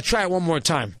 I'll try it one more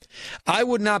time. I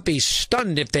would not be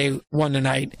stunned if they won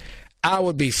tonight. I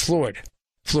would be floored.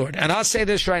 And I'll say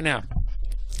this right now.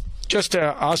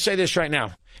 I'll say this right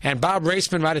now. And Bob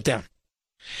Raceman, write it down.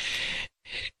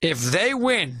 If they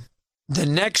win the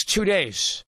next 2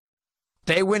 days,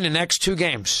 they win the next 2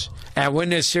 games and win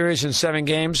this series in 7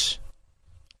 games,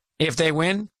 if they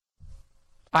win,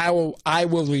 I will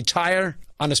retire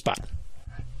on the spot.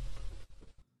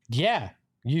 Yeah,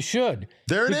 you should.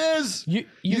 There it is.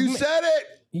 You said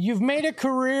it. You've made a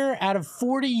career out of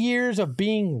 40 years of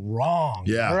being wrong.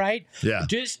 Yeah. All right? Yeah.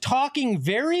 Just talking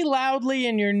very loudly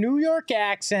in your New York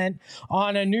accent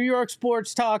on a New York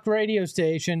sports talk radio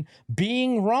station,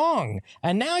 being wrong.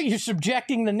 And now you're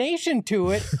subjecting the nation to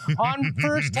it on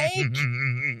First Take.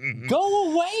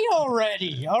 Go away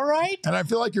already. All right? And I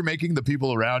feel like you're making the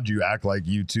people around you act like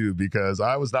you too, because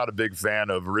I was not a big fan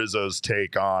of Rizzo's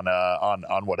take on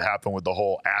what happened with the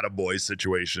whole attaboy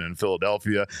situation in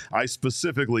Philadelphia. I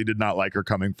specifically did not like her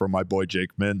coming from my boy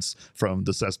Jake Mintz from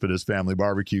the Cespedes Family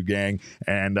Barbecue Gang,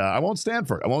 and I won't stand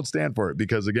for it.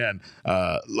 Because again,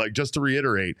 like just to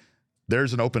reiterate,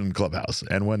 there's an open clubhouse,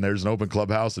 and when there's an open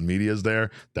clubhouse and media is there,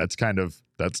 that's kind of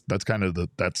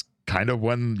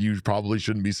when you probably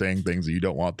shouldn't be saying things that you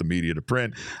don't want the media to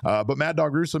print. But Mad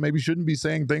Dog Russo maybe shouldn't be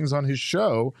saying things on his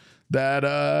show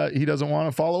that he doesn't want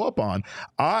to follow up on.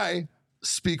 I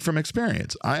speak from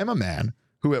experience. I am a man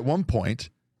who at one point,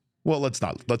 well, let's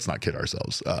not kid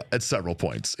ourselves. At several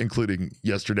points, including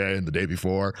yesterday and the day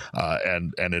before,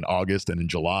 and in August and in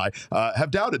July,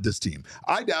 have doubted this team.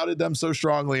 I doubted them so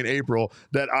strongly in April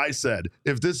that I said,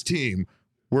 if this team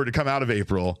were to come out of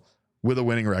April with a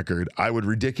winning record, I would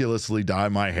ridiculously dye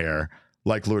my hair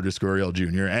like Lourdes Gurriel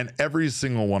Jr., and every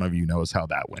single one of you knows how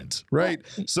that went, right?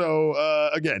 So,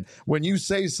 again, when you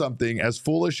say something as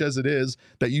foolish as it is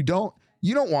that you don't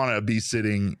you don't want to be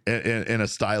sitting in a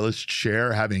stylist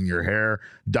chair having your hair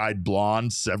dyed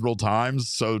blonde several times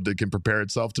so it can prepare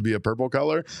itself to be a purple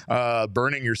color,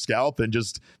 burning your scalp and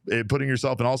just putting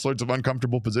yourself in all sorts of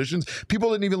uncomfortable positions.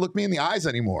 People didn't even look me in the eyes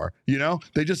anymore. You know,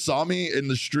 they just saw me in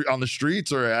the street, on the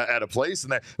streets or at a place,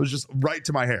 and it was just right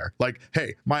to my hair. Like,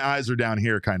 hey, my eyes are down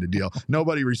here kind of deal.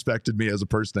 Nobody respected me as a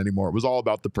person anymore. It was all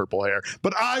about the purple hair.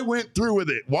 But I went through with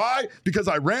it. Why? Because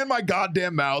I ran my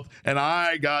goddamn mouth and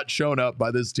I got shown up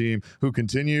by this team who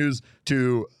continues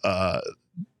to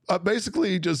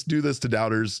basically just do this to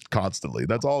doubters constantly.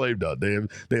 That's all they've done.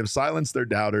 They have silenced their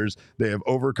doubters. They have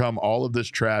overcome all of this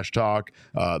trash talk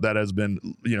that has been,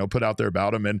 put out there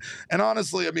about them. And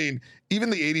honestly, I mean, even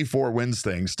the 84 wins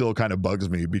thing still kind of bugs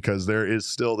me because there is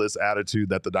still this attitude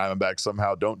that the Diamondbacks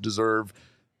somehow don't deserve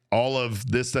all of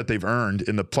this that they've earned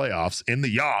in the playoffs, in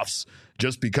the offs,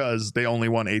 just because they only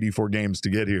won 84 games to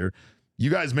get here. You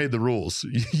guys made the rules.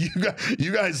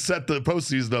 You guys set the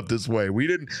postseason up this way. We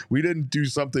didn't do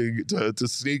something to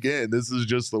sneak in. This is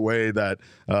just the way that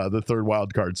the third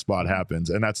wild card spot happens,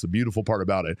 and that's the beautiful part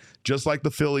about it. Just like the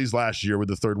Phillies last year with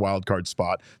the third wild card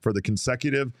spot for the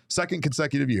second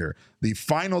consecutive year, the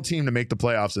final team to make the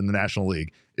playoffs in the National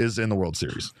League is in the World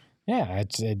Series. Yeah,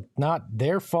 it's not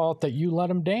their fault that you let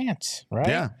them dance, right?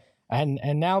 Yeah.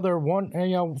 And now they're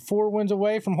 4 wins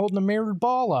away from holding the mirrored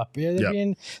ball up. They're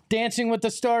being dancing with the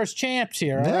stars champs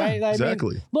here, all right?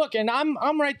 Exactly. Look, and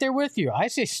I'm right there with you. I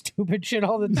say stupid shit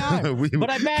all the time, but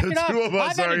I back it up.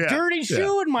 I've had a dirty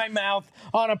shoe in my mouth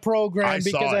on a program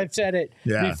because I've said it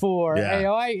before.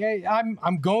 Yeah.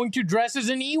 I'm going to dress as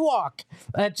an Ewok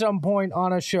at some point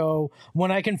on a show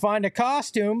when I can find a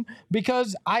costume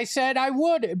because I said I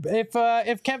would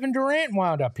if Kevin Durant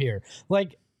wound up here.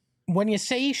 Like, when you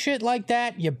say shit like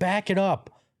that, you back it up.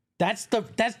 That's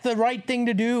the right thing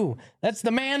to do. That's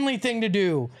the manly thing to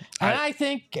do. And I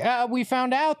think we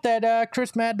found out that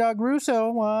Chris Mad Dog Russo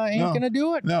ain't going to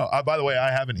do it. No. By the way,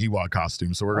 I have an Ewok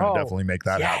costume, so we're going to definitely make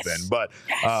that happen. But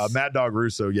Mad Dog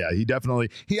Russo,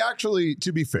 he actually,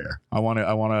 to be fair, I want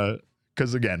to,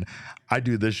 because again, I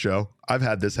do this show. I've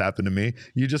had this happen to me.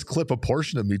 You just clip a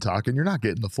portion of me talking. You're not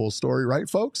getting the full story, right,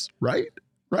 folks? Right?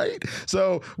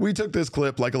 So we took this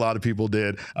clip like a lot of people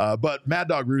did, but Mad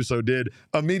Dog Russo did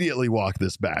immediately walk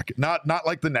this back. Not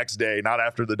like the next day, not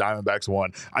after the Diamondbacks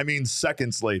won. I mean,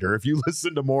 seconds later. If you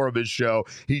listen to more of his show,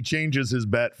 he changes his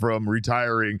bet from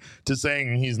retiring to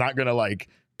saying he's not going to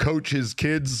coach his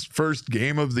kid's first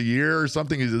game of the year or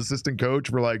something. He's assistant coach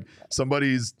for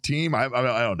somebody's team. I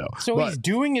don't know. So he's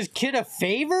doing his kid a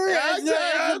favor? I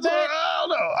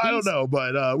don't know.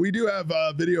 But we do have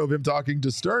a video of him talking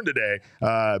to Stern today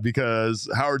because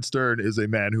Howard Stern is a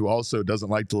man who also doesn't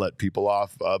like to let people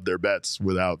off of their bets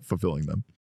without fulfilling them.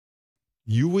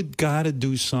 You would got to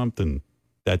do something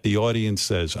that the audience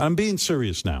says. I'm being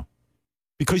serious now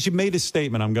because you made a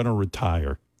statement, I'm going to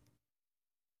retire.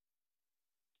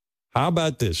 How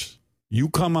about this? You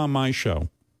come on my show.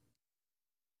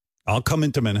 I'll come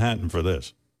into Manhattan for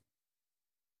this.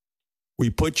 We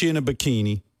put you in a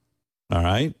bikini, all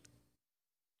right?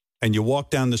 And you walk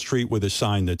down the street with a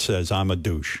sign that says, I'm a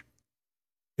douche.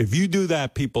 If you do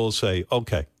that, people will say,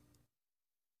 okay.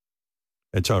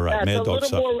 It's all right. Mad Dog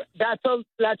sucks.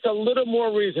 That's a little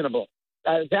more reasonable.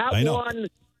 That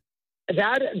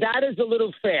is a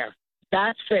little fair.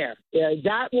 That's fair.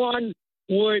 That one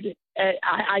would...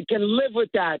 I can live with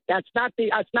that. That's not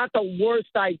the worst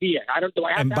idea. I don't. Do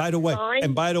I have to have a sign?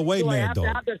 And by the way, Mad Dog, do I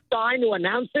have to have the sign to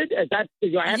announce it?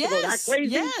 Do I have to go that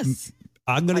crazy? Yes.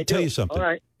 I'm going to tell you something. All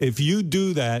right. If you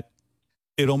do that,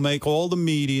 it'll make all the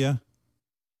media,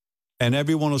 and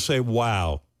everyone will say,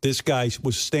 "Wow, this guy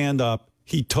was stand up.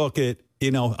 He took it.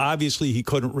 Obviously he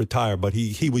couldn't retire, but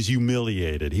he was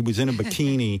humiliated. He was in a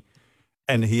bikini,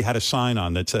 and he had a sign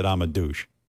on that said, I'm a douche."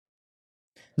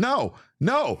 No,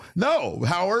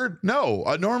 Howard. No.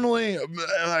 Normally,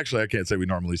 actually, I can't say we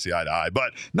normally see eye to eye,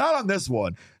 but not on this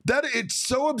one. That it's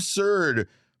so absurd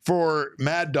for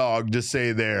Mad Dog to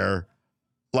say there,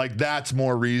 that's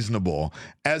more reasonable,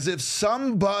 as if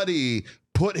somebody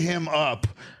put him up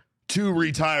to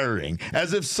retiring,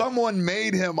 as if someone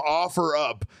made him offer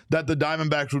up that the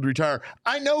Diamondbacks would retire.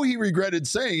 I know he regretted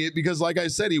saying it because, like I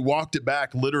said, he walked it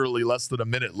back literally less than a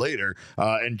minute later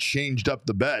and changed up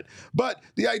the bet. But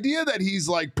the idea that he's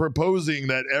proposing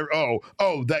that,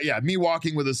 me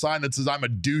walking with a sign that says I'm a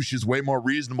douche is way more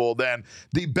reasonable than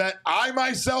the bet I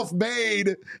myself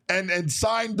made and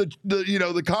signed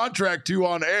the contract to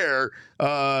on air.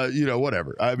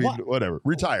 Whatever. I mean, whatever.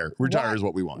 Retire is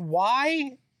what we want.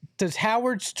 Why does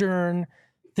Howard Stern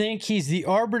think he's the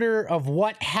arbiter of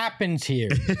what happens here.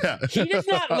 Yeah. He does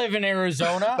not live in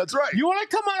Arizona. That's right. You want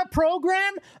to come on a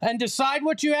program and decide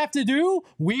what you have to do?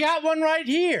 We got one right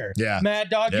here. Yeah. Mad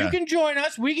Dog, Yeah. you can join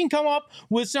us. We can come up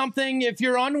with something. If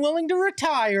you're unwilling to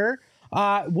retire,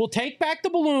 we'll take back the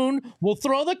balloon. We'll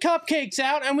throw the cupcakes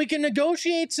out, and we can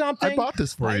negotiate something. I bought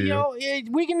this for you.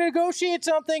 We can negotiate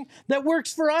something that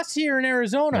works for us here in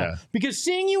Arizona. Yeah. Because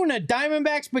seeing you in a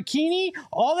Diamondbacks bikini,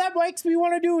 all that makes me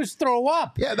want to do is throw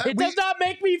up. Yeah, it does not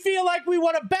make me feel like we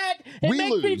want to bet. It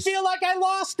makes me feel like I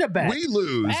lost a bet. We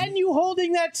lose. And you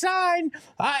holding that sign,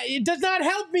 it does not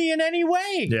help me in any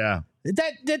way. Yeah.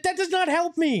 That does not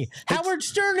help me. Howard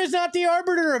Stern is not the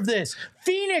arbiter of this.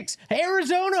 Phoenix,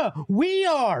 Arizona, we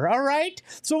are, all right?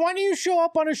 So why don't you show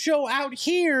up on a show out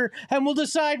here and we'll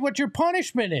decide what your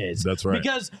punishment is. That's right.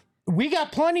 Because we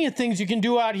got plenty of things you can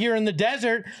do out here in the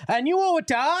desert, and you owe it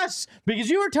to us because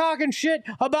you were talking shit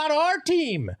about our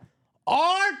team.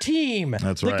 Our team.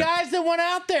 That's the right. guys that went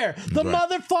out there. The right.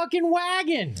 motherfucking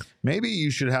wagon. Maybe you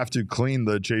should have to clean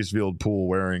the Chase Field pool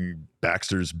wearing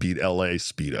Baxter's Beat LA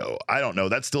Speedo. I don't know.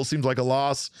 That still seems like a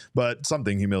loss, but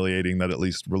something humiliating that at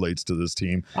least relates to this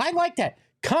team. I like that.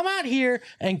 Come out here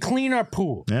and clean our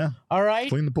pool. Yeah. All right?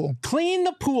 Clean the pool. Clean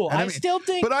the pool. And I still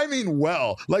think. But I mean,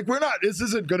 like, this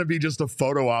isn't going to be just a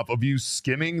photo op of you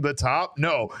skimming the top.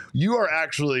 No, you are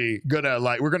actually going to,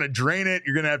 we're going to drain it.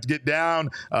 You're going to have to get down,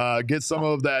 get some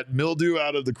of that mildew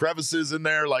out of the crevices in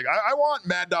there. Like, I want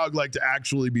Mad Dog, to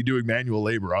actually be doing manual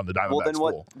labor on the Diamondbacks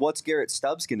pool. What's Garrett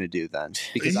Stubbs going to do then?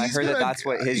 Because I heard that's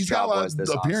what his job was this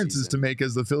appearances to make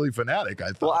as the Philly fanatic, I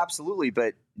thought. Well, absolutely,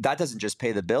 but that doesn't just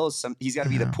pay the bills. He's got to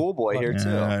be the pool boy here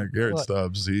too. Garrett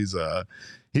Stubbs, he's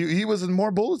he was in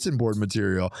more bulletin board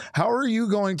material. How are you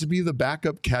going to be the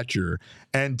backup catcher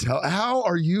and how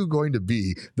are you going to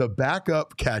be the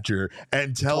backup catcher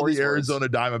and tell the Arizona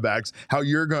Diamondbacks how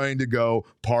you're going to go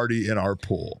party in our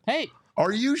pool? Hey,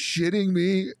 are you shitting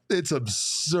me? It's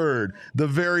absurd. The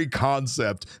very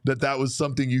concept that was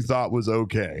something you thought was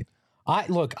okay.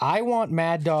 I want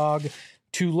Mad Dog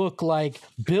to look like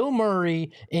Bill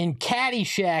Murray in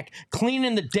Caddyshack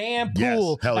cleaning the damn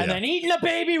pool and then eating a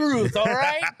Baby Ruth, all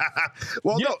right?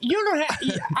 Well, you don't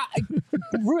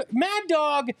have Mad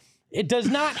Dog. It does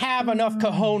not have enough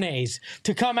cojones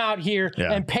to come out here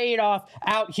and pay it off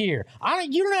out here.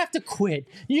 You don't have to quit.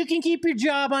 You can keep your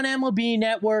job on MLB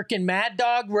Network and Mad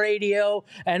Dog Radio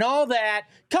and all that.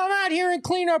 Come out here and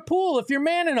clean our pool if you're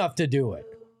man enough to do it.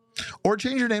 Or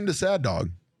change your name to Sad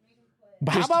Dog.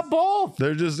 How about both?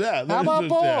 They're just How about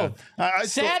both?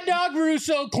 Sad Dog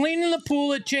Russo cleaning the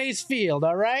pool at Chase Field,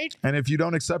 all right? And if you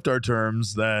don't accept our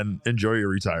terms, then enjoy your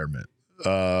retirement.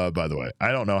 By the way,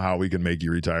 I don't know how we can make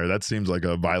you retire. That seems like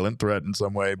a violent threat in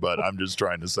some way, but I'm just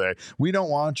trying to say we don't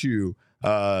want you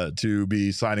to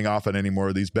be signing off on any more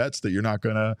of these bets that you're not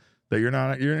gonna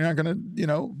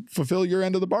fulfill your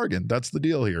end of the bargain. That's the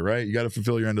deal here, right? You got to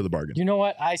fulfill your end of the bargain. You know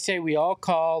what? I say we all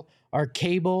call our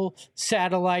cable,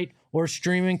 satellite, or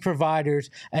streaming providers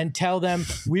and tell them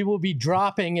we will be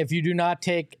dropping if you do not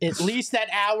take at least that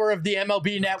hour of the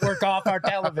MLB Network off our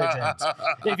televisions.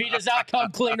 If he does not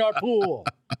come clean our pool.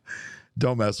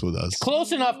 Don't mess with us.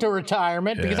 Close enough to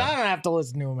retirement because I don't have to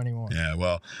listen to him anymore. Yeah,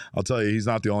 well, I'll tell you, he's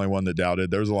not the only one that doubted.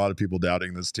 There was a lot of people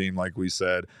doubting this team, like we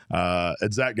said.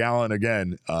 And Zach Gallen,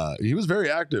 again, he was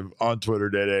very active on Twitter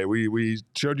today. We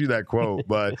showed you that quote,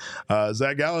 but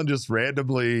Zach Gallen just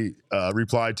randomly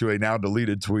replied to a now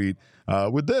deleted tweet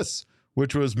with this,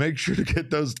 which was make sure to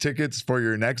get those tickets for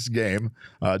your next game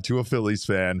to a Phillies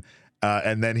fan.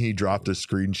 And then he dropped a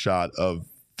screenshot of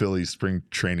Philly spring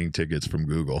training tickets from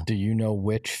Google. Do you know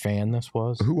which fan this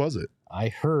was? Who was it? I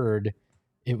heard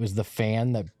it was the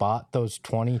fan that bought those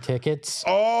 20 tickets to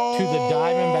the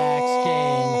Diamondbacks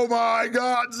game. Oh my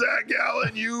God, Zach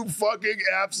Gallen, you fucking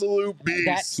absolute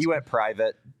beast. He went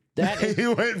private. He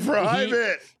went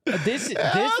private. This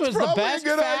was the best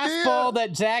fastball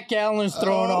that Zach Gallen has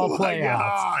thrown all playoffs.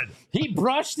 God. He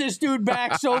brushed this dude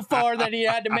back so far that he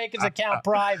had to make his account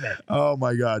private. Oh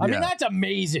my God. I mean, that's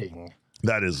amazing.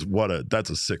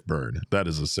 That's a sick burn. That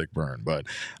is a sick burn. But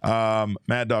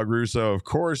Mad Dog Russo, of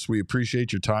course, we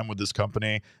appreciate your time with this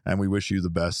company and we wish you the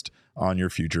best on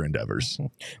your future endeavors.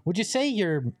 Would you say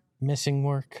you're missing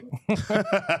work?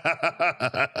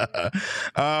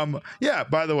 Yeah,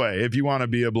 by the way, if you want to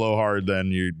be a blowhard,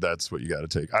 then that's what you got to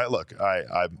take.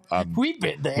 We've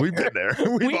been there. We've been there.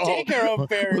 We take our own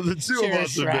fair the two of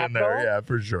us have been there. Yeah,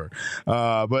 for sure.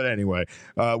 But anyway,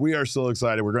 we are still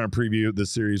excited. We're going to preview the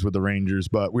series with the Rangers,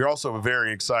 but we're also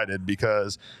very excited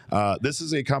because this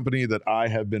is a company that I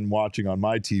have been watching on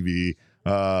my TV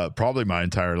probably my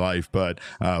entire life, but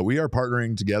we are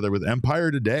partnering together with Empire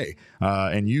Today,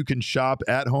 and you can shop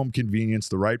at home convenience.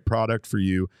 The right product for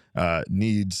you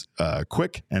needs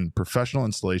quick and professional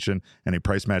installation and a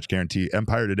price match guarantee.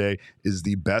 Empire Today is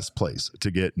the best place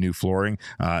to get new flooring,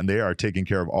 and they are taking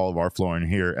care of all of our flooring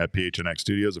here at PHNX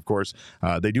Studios. Of course,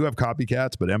 they do have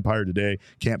copycats, but Empire Today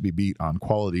can't be beat on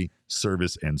quality,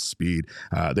 service, and speed.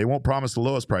 They won't promise the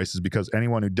lowest prices because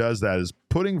anyone who does that is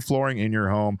putting flooring in your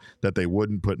home that they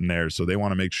wouldn't put in theirs. So they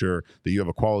want to make sure that you have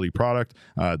a quality product.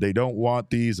 They don't want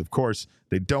these, of course,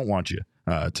 they don't want you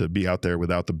to be out there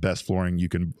without the best flooring you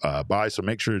can buy. So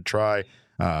make sure to try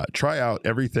out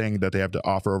everything that they have to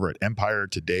offer over at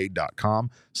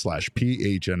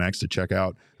empiretoday.com/PHNX to check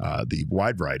out the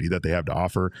wide variety that they have to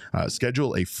offer.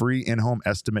 Schedule a free in-home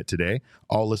estimate today.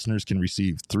 All listeners can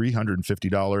receive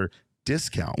 $350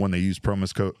 discount when they use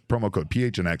promo code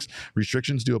PHNX.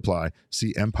 Restrictions do apply.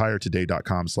 See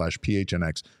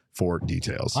empiretoday.com/PHNX for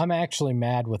details. I'm actually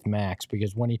mad with Max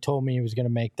because when he told me he was going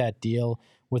to make that deal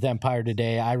with Empire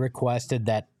Today, I requested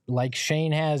that, like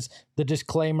Shane has the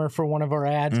disclaimer for one of our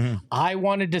ads, I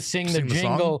wanted to sing the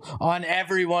jingle on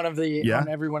every one of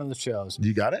the shows.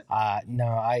 You got it? No,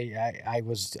 I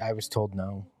was told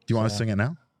no. Do you want to sing it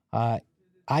now?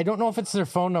 I don't know if it's their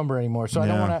phone number anymore, so I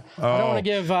don't want to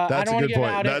give. That's a good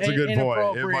point. That's a good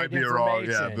point. It might be wrong,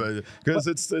 but because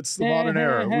it's the modern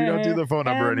era, we don't do the phone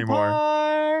number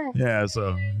anymore. Yeah,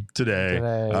 so today.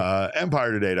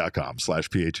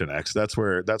 EmpireToday.com/PHNX. That's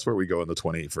where we go in the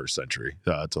 21st century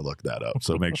to look that up.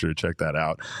 So make sure to check that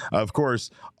out. Of course,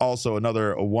 also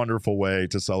another wonderful way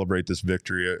to celebrate this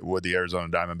victory with the Arizona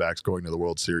Diamondbacks going to the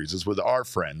World Series is with our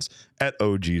friends at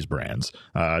OG's Brands.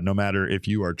 No matter if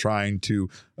you are trying to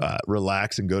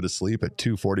relax and go to sleep at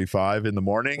 2:45 in the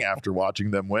morning after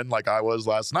watching them win like I was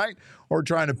last night, or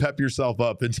trying to pep yourself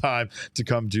up in time to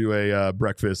come to a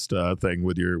breakfast thing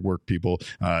with your work people,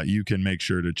 you can make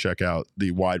sure to check out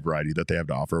the wide variety that they have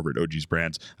to offer over at OG's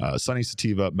Brands. Sunny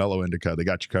Sativa, Mellow Indica, they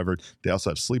got you covered. They also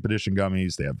have Sleep Edition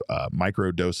gummies. They have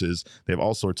micro doses. They have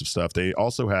all sorts of stuff. They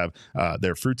also have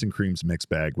their fruits and creams mix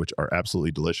bag, which are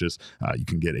absolutely delicious. You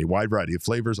can get a wide variety of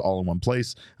flavors all in one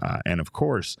place. And of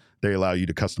course, they allow you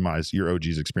to customize your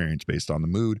OG's experience based on the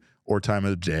mood or time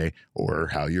of the day or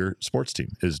how your sports team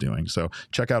is doing. So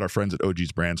check out our friends at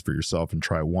OG's Brands for yourself and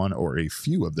try one or a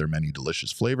few of their many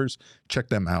delicious flavors. Check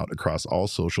them out across all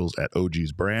socials at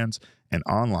OG's Brands and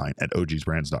online at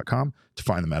ogsbrands.com to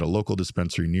find them at a local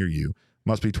dispensary near you.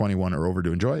 Must be 21 or over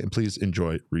to enjoy, and please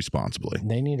enjoy responsibly.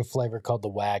 They need a flavor called the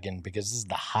wagon because this is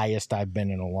the highest I've been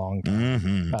in a long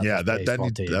time. Yeah,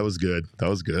 that was good. That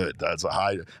was good. That's a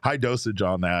high dosage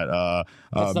on that.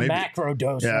 That's the macro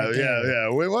dose. Yeah.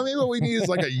 Well, maybe what we need is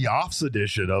like a Yoff's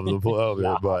edition of it.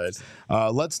 But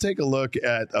let's take a look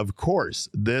at, of course,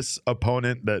 this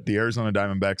opponent that the Arizona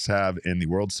Diamondbacks have in the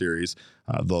World Series,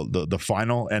 the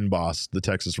final end boss, the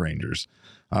Texas Rangers.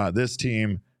 This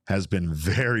team has been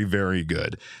very, very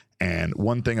good. And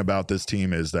one thing about this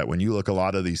team is that when you look a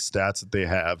lot of these stats that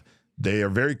they are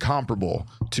very comparable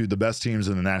to the best teams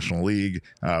in the National League,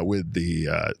 with the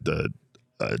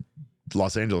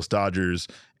Los Angeles Dodgers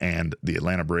and the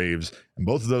Atlanta Braves. And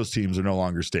both of those teams are no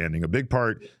longer standing. A big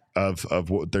part of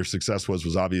what their success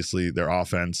was obviously their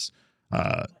offense.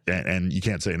 And you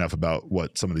can't say enough about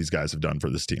what some of these guys have done for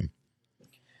this team.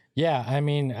 Yeah, I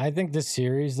mean, I think this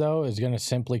series, though, is going to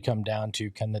simply come down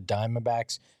to, can the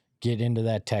Diamondbacks get into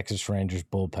that Texas Rangers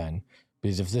bullpen?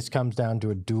 Because if this comes down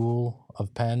to a duel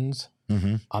of pens,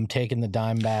 I'm taking the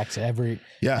Diamondbacks every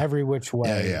which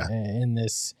way in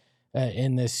this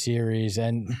series.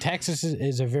 And Texas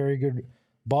is a very good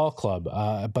ball club,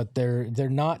 but they're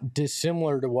not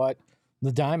dissimilar to what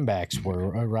the Diamondbacks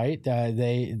were, right?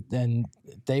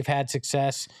 They've had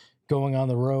success going on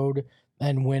the road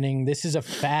and winning. This is a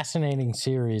fascinating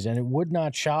series, and it would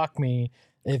not shock me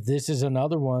if this is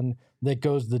another one that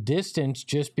goes the distance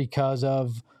just because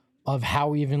of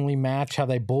how evenly matched, how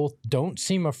they both don't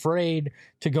seem afraid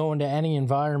to go into any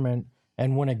environment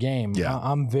and win a game. Yeah.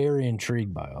 I'm very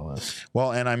intrigued by all this.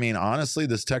 Well, and I mean, honestly,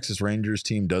 this Texas Rangers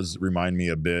team does remind me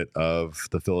a bit of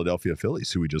the Philadelphia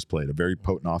Phillies, who we just played. A very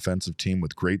potent offensive team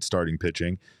with great starting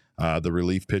pitching. The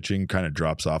relief pitching kind of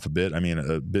drops off a bit. I mean,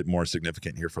 a bit more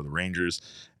significant here for the Rangers,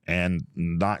 and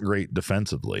not great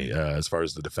defensively as far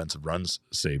as the defensive runs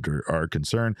saved are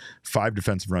concerned. 5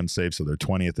 defensive runs saved, so they're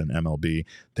 20th in MLB.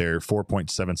 Their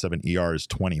 4.77 ER is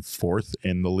 24th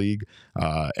in the league.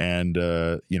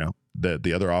 The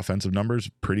other offensive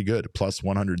numbers, pretty good. Plus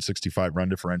 165 run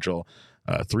differential,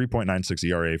 3.96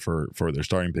 ERA for their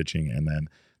starting pitching, and then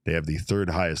they have the 3rd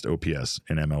highest OPS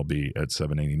in MLB at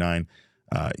 789.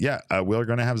 we're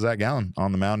going to have Zach Gallen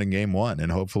on the mound in game 1,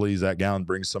 and hopefully Zach Gallen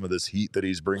brings some of this heat that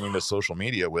he's bringing to social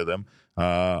media with him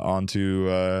onto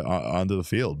the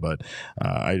field. But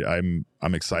I'm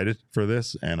excited for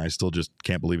this, and I still just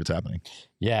can't believe it's happening.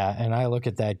 Yeah, and I look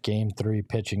at that game 3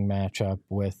 pitching matchup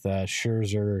with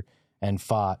Scherzer and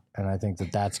Fott, and I think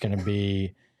that's going to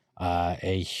be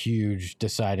a huge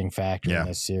deciding factor in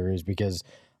this series, because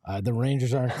the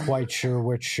Rangers aren't quite sure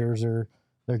which Scherzer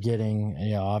they're getting.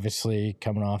 Obviously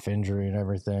coming off injury and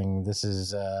everything. This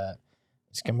is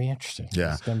it's going to be interesting.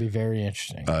 Yeah. It's going to be very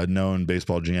interesting. Known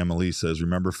baseball GM Elise says,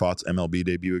 remember Fott's MLB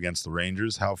debut against the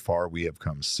Rangers? How far we have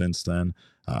come since then.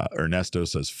 Ernesto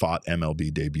says, Fott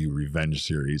MLB debut revenge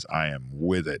series. I am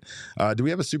with it. Do we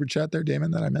have a super chat there,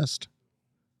 Damon, that I missed?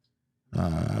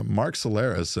 Mark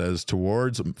Solera says,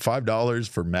 towards $5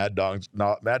 for Mad Dog's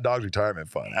retirement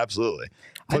fund. Absolutely.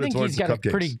 I think he's got a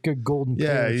pretty good golden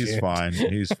Yeah, pair he's here. fine.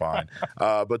 He's fine.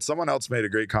 But someone else made a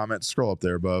great comment. Scroll up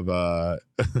there above.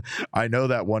 I know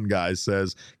that one guy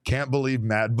says, can't believe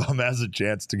Mad Bum has a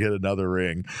chance to get another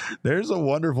ring. There's a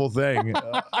wonderful thing.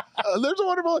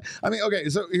 Okay,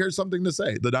 so here's something to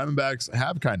say. The Diamondbacks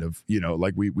have kind of,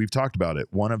 like we've talked about it.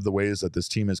 One of the ways that this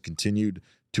team has continued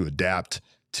to adapt,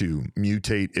 to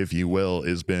mutate, if you will,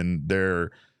 has been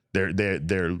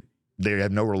they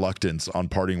have no reluctance on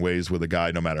parting ways with a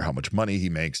guy, no matter how much money he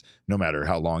makes, no matter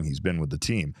how long he's been with the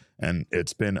team. And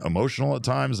it's been emotional at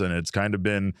times, and it's kind of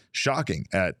been shocking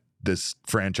at this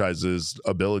franchise's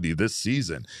ability this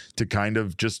season to kind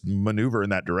of just maneuver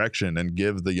in that direction and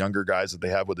give the younger guys that they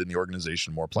have within the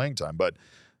organization more playing time. But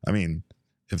I mean,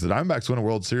 if the Diamondbacks win a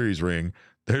World Series ring,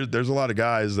 there's a lot of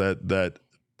guys that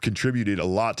contributed a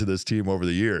lot to this team over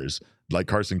the years, like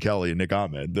Carson Kelly and Nick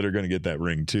Ahmed, that are going to get that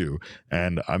ring too.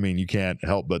 And I mean, you can't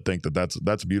help but think that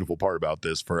that's a beautiful part about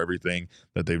this, for everything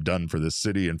that they've done for this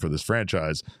city and for this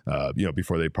franchise,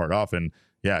 before they part off. And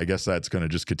yeah, I guess that's going to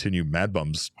just continue Mad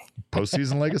Bum's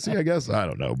postseason legacy, I guess. I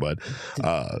don't know, but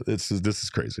this is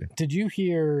crazy. Did you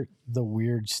hear the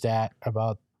weird stat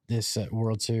about this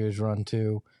World Series run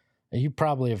too? You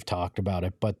probably have talked about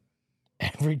it, but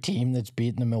every team that's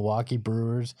beaten the Milwaukee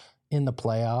Brewers in the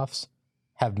playoffs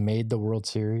have made the World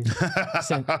Series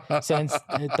since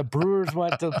the Brewers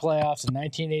went to the playoffs in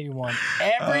 1981.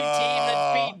 Every team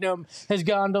that's beaten them has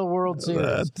gone to the World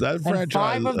Series. That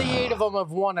franchise, 5 of the 8 of them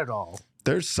have won it all.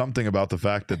 There's something about the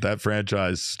fact that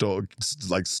franchise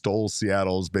stole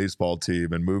Seattle's baseball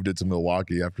team and moved it to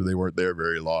Milwaukee after they weren't there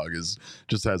very long.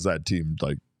 Just has that team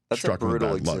that's struck a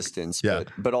brutal with bad existence.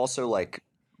 luck. But also like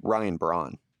Ryan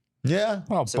Braun. Yeah.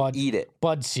 Well, so eat it.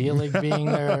 Bud Selig being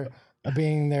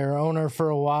their owner for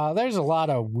a while. There's a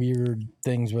lot of weird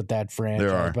things with that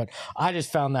franchise, but I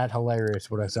just found that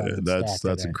hilarious when I saw it.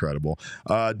 That's incredible.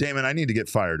 Damon, I need to get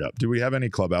fired up. Do we have any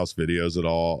Clubhouse videos at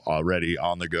all already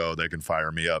on the go that can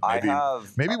fire me up?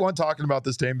 Maybe one talking about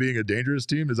this team being a dangerous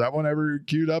team. Is that one ever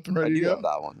queued up and ready to go? I do have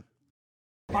that one.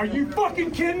 Are you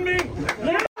fucking kidding me?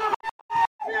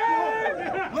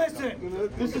 Listen,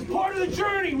 this is part of the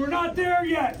journey. We're not there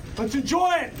yet. Let's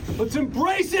enjoy it. Let's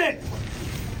embrace it.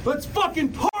 Let's fucking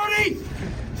party.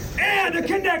 And a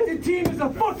connected team is a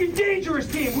fucking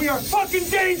dangerous team. We are fucking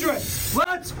dangerous.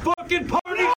 Let's fucking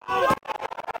party.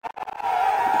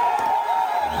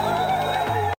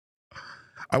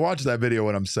 I watch that video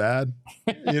when I'm sad.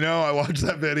 I watch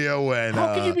that video when.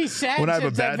 How can you be sad when I have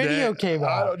since a bad that video day? came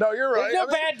out? No, you're right. There's no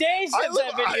bad days since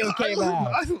that video came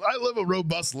out. I live a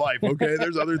robust life. Okay,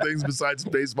 there's other things besides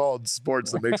baseball and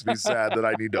sports that makes me sad that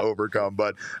I need to overcome.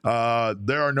 But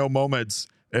there are no moments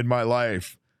in my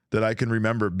life that I can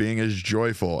remember being as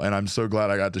joyful, and I'm so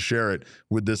glad I got to share it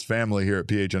with this family here at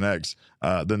PHNX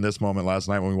than this moment last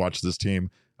night when we watched this team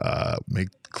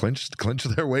clinch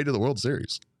their way to the World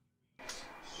Series.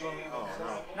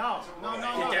 No.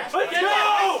 Let's go!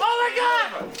 Oh my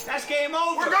God! That's game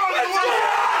over. We're going to the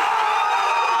World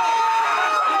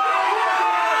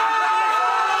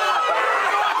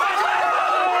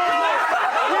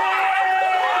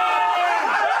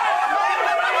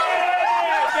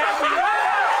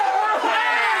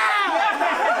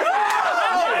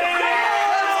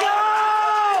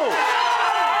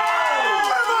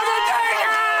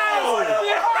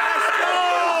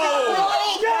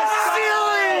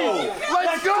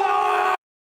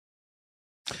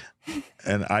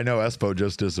And I know Espo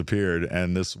just disappeared,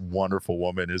 and this wonderful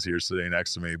woman is here sitting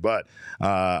next to me. But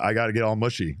I got to get all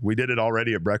mushy. We did it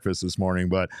already at breakfast this morning,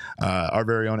 but our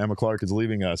very own Emma Clark is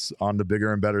leaving us on to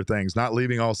bigger and better things. Not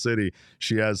leaving All City.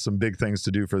 She has some big things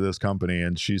to do for this company,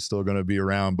 and she's still going to be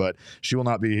around, but she will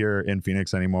not be here in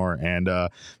Phoenix anymore. And,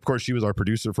 of course, she was our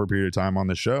producer for a period of time on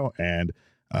the show, and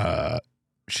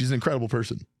she's an incredible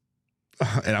person.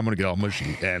 and I'm going to get all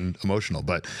mushy and emotional,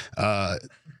 but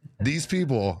these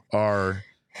people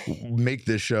make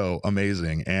this show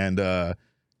amazing. And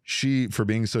she, for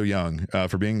being so young,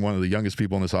 for being one of the youngest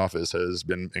people in this office, has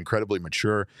been incredibly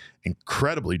mature,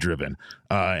 incredibly driven,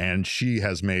 and she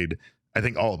has made, I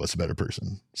think, all of us a better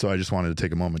person. So I just wanted to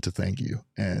take a moment to thank you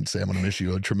and say I'm going to miss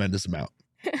you a tremendous amount.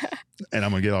 And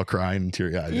I'm going to get all crying and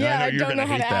teary-eyed. Yeah, I know I you're don't going know to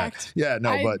how hate to that. act. Yeah, no,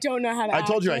 I but don't know how to I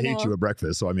told you I act, hate you at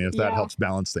breakfast. So, I mean, if that Yeah. helps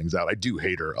balance things out, I do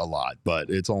hate her a lot,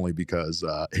 but it's only because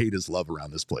hate is love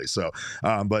around this place. So,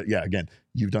 but yeah, again,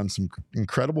 you've done some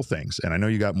incredible things, and I know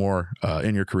you got more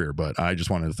in your career, but I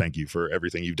just wanted to thank you for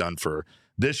everything you've done for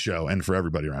this show and for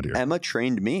everybody around here. Emma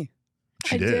trained me.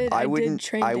 She did. I wouldn't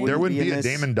There wouldn't be a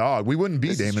Damon Dog. We wouldn't be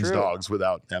This is Damon's true. Dogs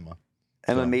without Emma.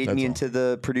 Emma So, made that's me all. into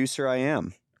the producer I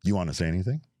am. You want to say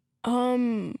anything?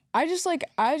 I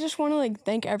just want to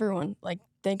thank everyone.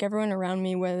 Thank everyone around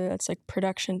me, whether that's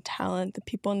production talent, the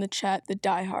people in the chat, the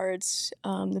diehards,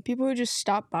 the people who just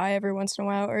stop by every once in a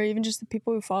while, or even just the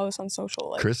people who follow us on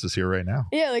social. Chris is here right now.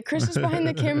 Yeah, Chris is behind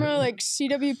the camera.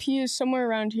 CWP is somewhere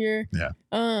around here. Yeah.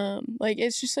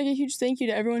 It's just a huge thank you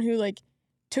to everyone who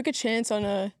took a chance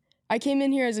on I came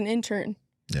in here as an intern.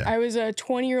 Yeah. I was a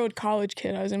 20-year-old college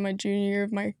kid. I was in my junior year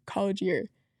of my college year,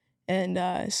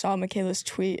 and saw Michaela's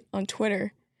tweet on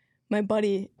Twitter. My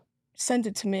buddy sent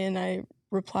it to me, and I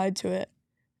replied to it,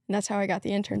 and that's how I got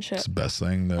the internship. It's the best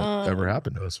thing that ever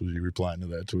happened to us was you replying to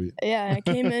that tweet. Yeah, I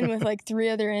came in with 2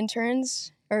 other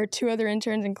interns,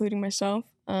 including myself.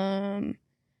 And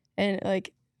I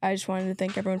just wanted to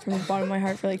thank everyone from the bottom of my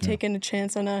heart for taking a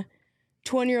chance on a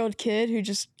 20-year-old kid who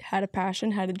just had a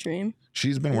passion, had a dream.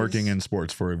 She's been working in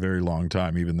sports for a very long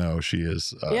time, even though she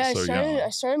is so young. I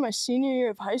started my senior year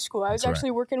of high school. I was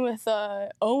actually working with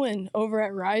Owen over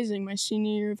at Rising my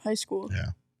senior year of high school.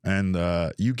 Yeah.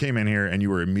 And you came in here and you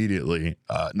were immediately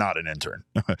not an intern.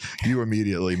 You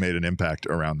immediately made an impact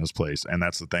around this place. And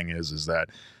that's the thing is that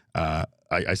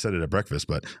I said it at breakfast,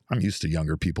 but I'm used to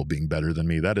younger people being better than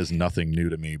me. That is nothing new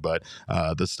to me. But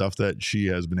the stuff that she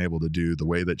has been able to do, the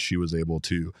way that she was able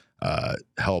to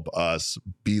help us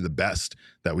be the best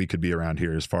that we could be around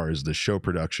here as far as the show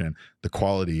production, the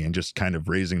quality, and just kind of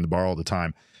raising the bar all the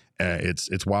time.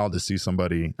 It's wild to see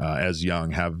somebody as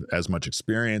young have as much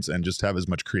experience and just have as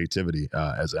much creativity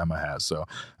as Emma has. So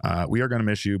we are going to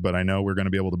miss you, but I know we're going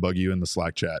to be able to bug you in the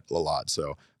Slack chat a lot.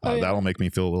 So that'll make me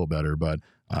feel a little better. But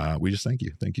we just thank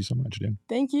you. Thank you so much, dude.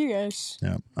 Thank you, guys.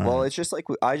 Yeah. Well, it's just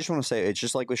I just want to say, it's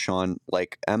just like with Sean.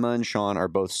 Emma and Sean are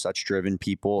both such driven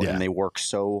people, and they work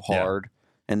so hard,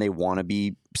 and they want to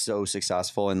be so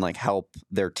successful and help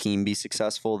their team be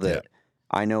successful that.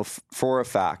 I know for a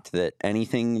fact that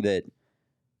anything that,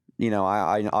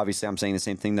 I obviously I'm saying the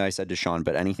same thing that I said to Sean,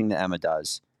 but anything that Emma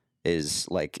does is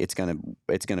it's gonna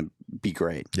be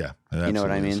great. Yeah, you know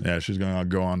what I mean? Yeah, she's gonna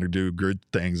go on to do good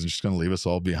things, and she's gonna leave us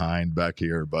all behind back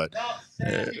here. But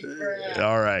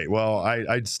all right, well,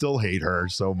 I still hate her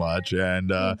so much, and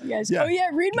you guys. Oh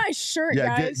yeah, read my shirt,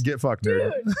 guys. Get fucked,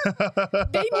 dude.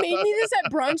 They made me this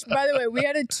at brunch. By the way, we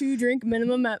had a 2-drink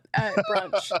minimum at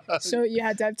brunch, so you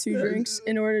had to have 2 drinks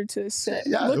in order to sit.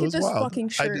 Yeah, look at this wild. fucking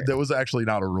shirt. That was actually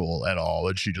not a rule at all,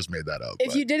 and she just made that up.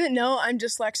 If you didn't know, I'm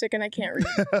dyslexic and I can't read.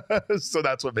 So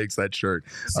that's what makes that shirt.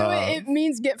 So it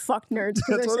means get fucked, nerds.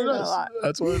 Because I say that a lot.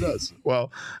 That's what it does.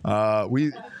 Well,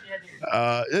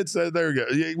 it's there we go.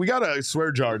 We got a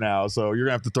swear jar now, so you're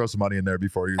gonna have to throw some money in there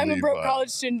before you leave. I'm a broke college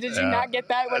student. Did you not get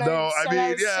that when I was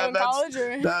in college?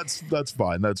 Or? That's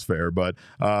fine. That's fair. But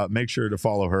make sure to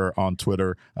follow her on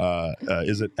Twitter.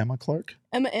 Is it Emma Clark?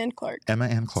 Emma Ann Clark. Emma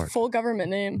Ann Clark. Full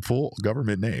government name. Full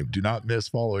government name. Do not miss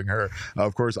following her.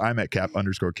 Of course, I'm at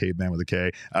cap_caveman with a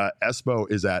K.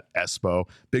 Espo is at Espo.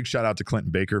 Big shout out to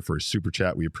Clinton Baker for his super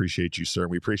chat. We appreciate you, sir.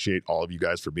 We appreciate all of you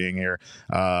guys for being here.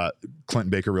 Clinton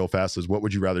Baker real fast says, what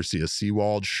would you rather see, a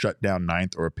Seawald shut down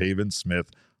 9th or a Pavin Smith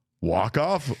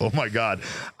walk-off? Oh my God.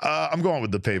 I'm going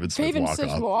with the Pavin Smith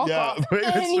walk-off. Yeah,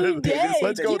 any day.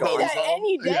 Let's go with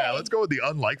any day. Yeah, let's go with the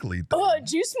unlikely thing. Oh,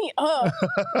 juice me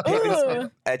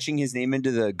up. Etching his name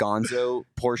into the gonzo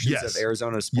portions of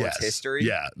Arizona sports history.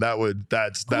 Yeah, that's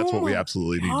what we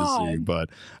absolutely need to see. But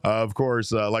of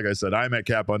course, like I said, I'm at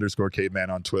cap_caveman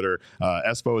on Twitter.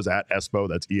 Espo is at Espo.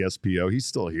 That's ESPO. He's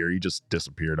still here. He just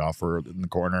disappeared off in the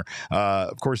corner.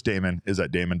 Of course, Damon is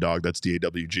at Damon Dog. That's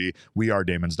DAWG. We are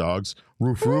Damon's Dogs.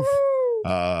 Roof.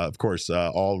 Of course,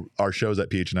 all our shows at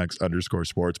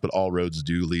PHNX_sports, but all roads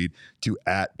do lead to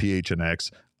at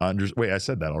PHNX Wait, I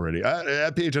said that already.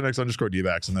 At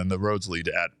PHNX_DBacks, and then the roads lead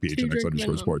to at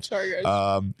PHNX_sports. Sorry,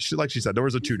 guys. Like she said, there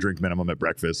was a 2-drink minimum at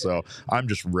breakfast, so I'm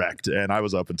just wrecked, and I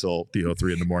was up until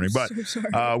 3 in the morning. But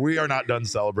So we are not done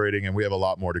celebrating, and we have a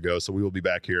lot more to go. So we will be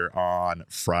back here on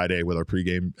Friday with our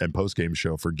pregame and postgame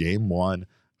show for Game 1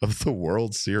 of the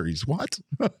World Series. What?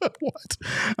 What?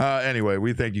 Anyway,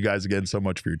 we thank you guys again so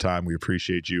much for your time. We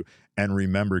appreciate you. And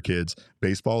remember, kids,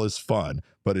 baseball is fun,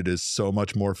 but it is so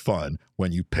much more fun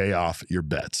when you pay off your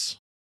bets.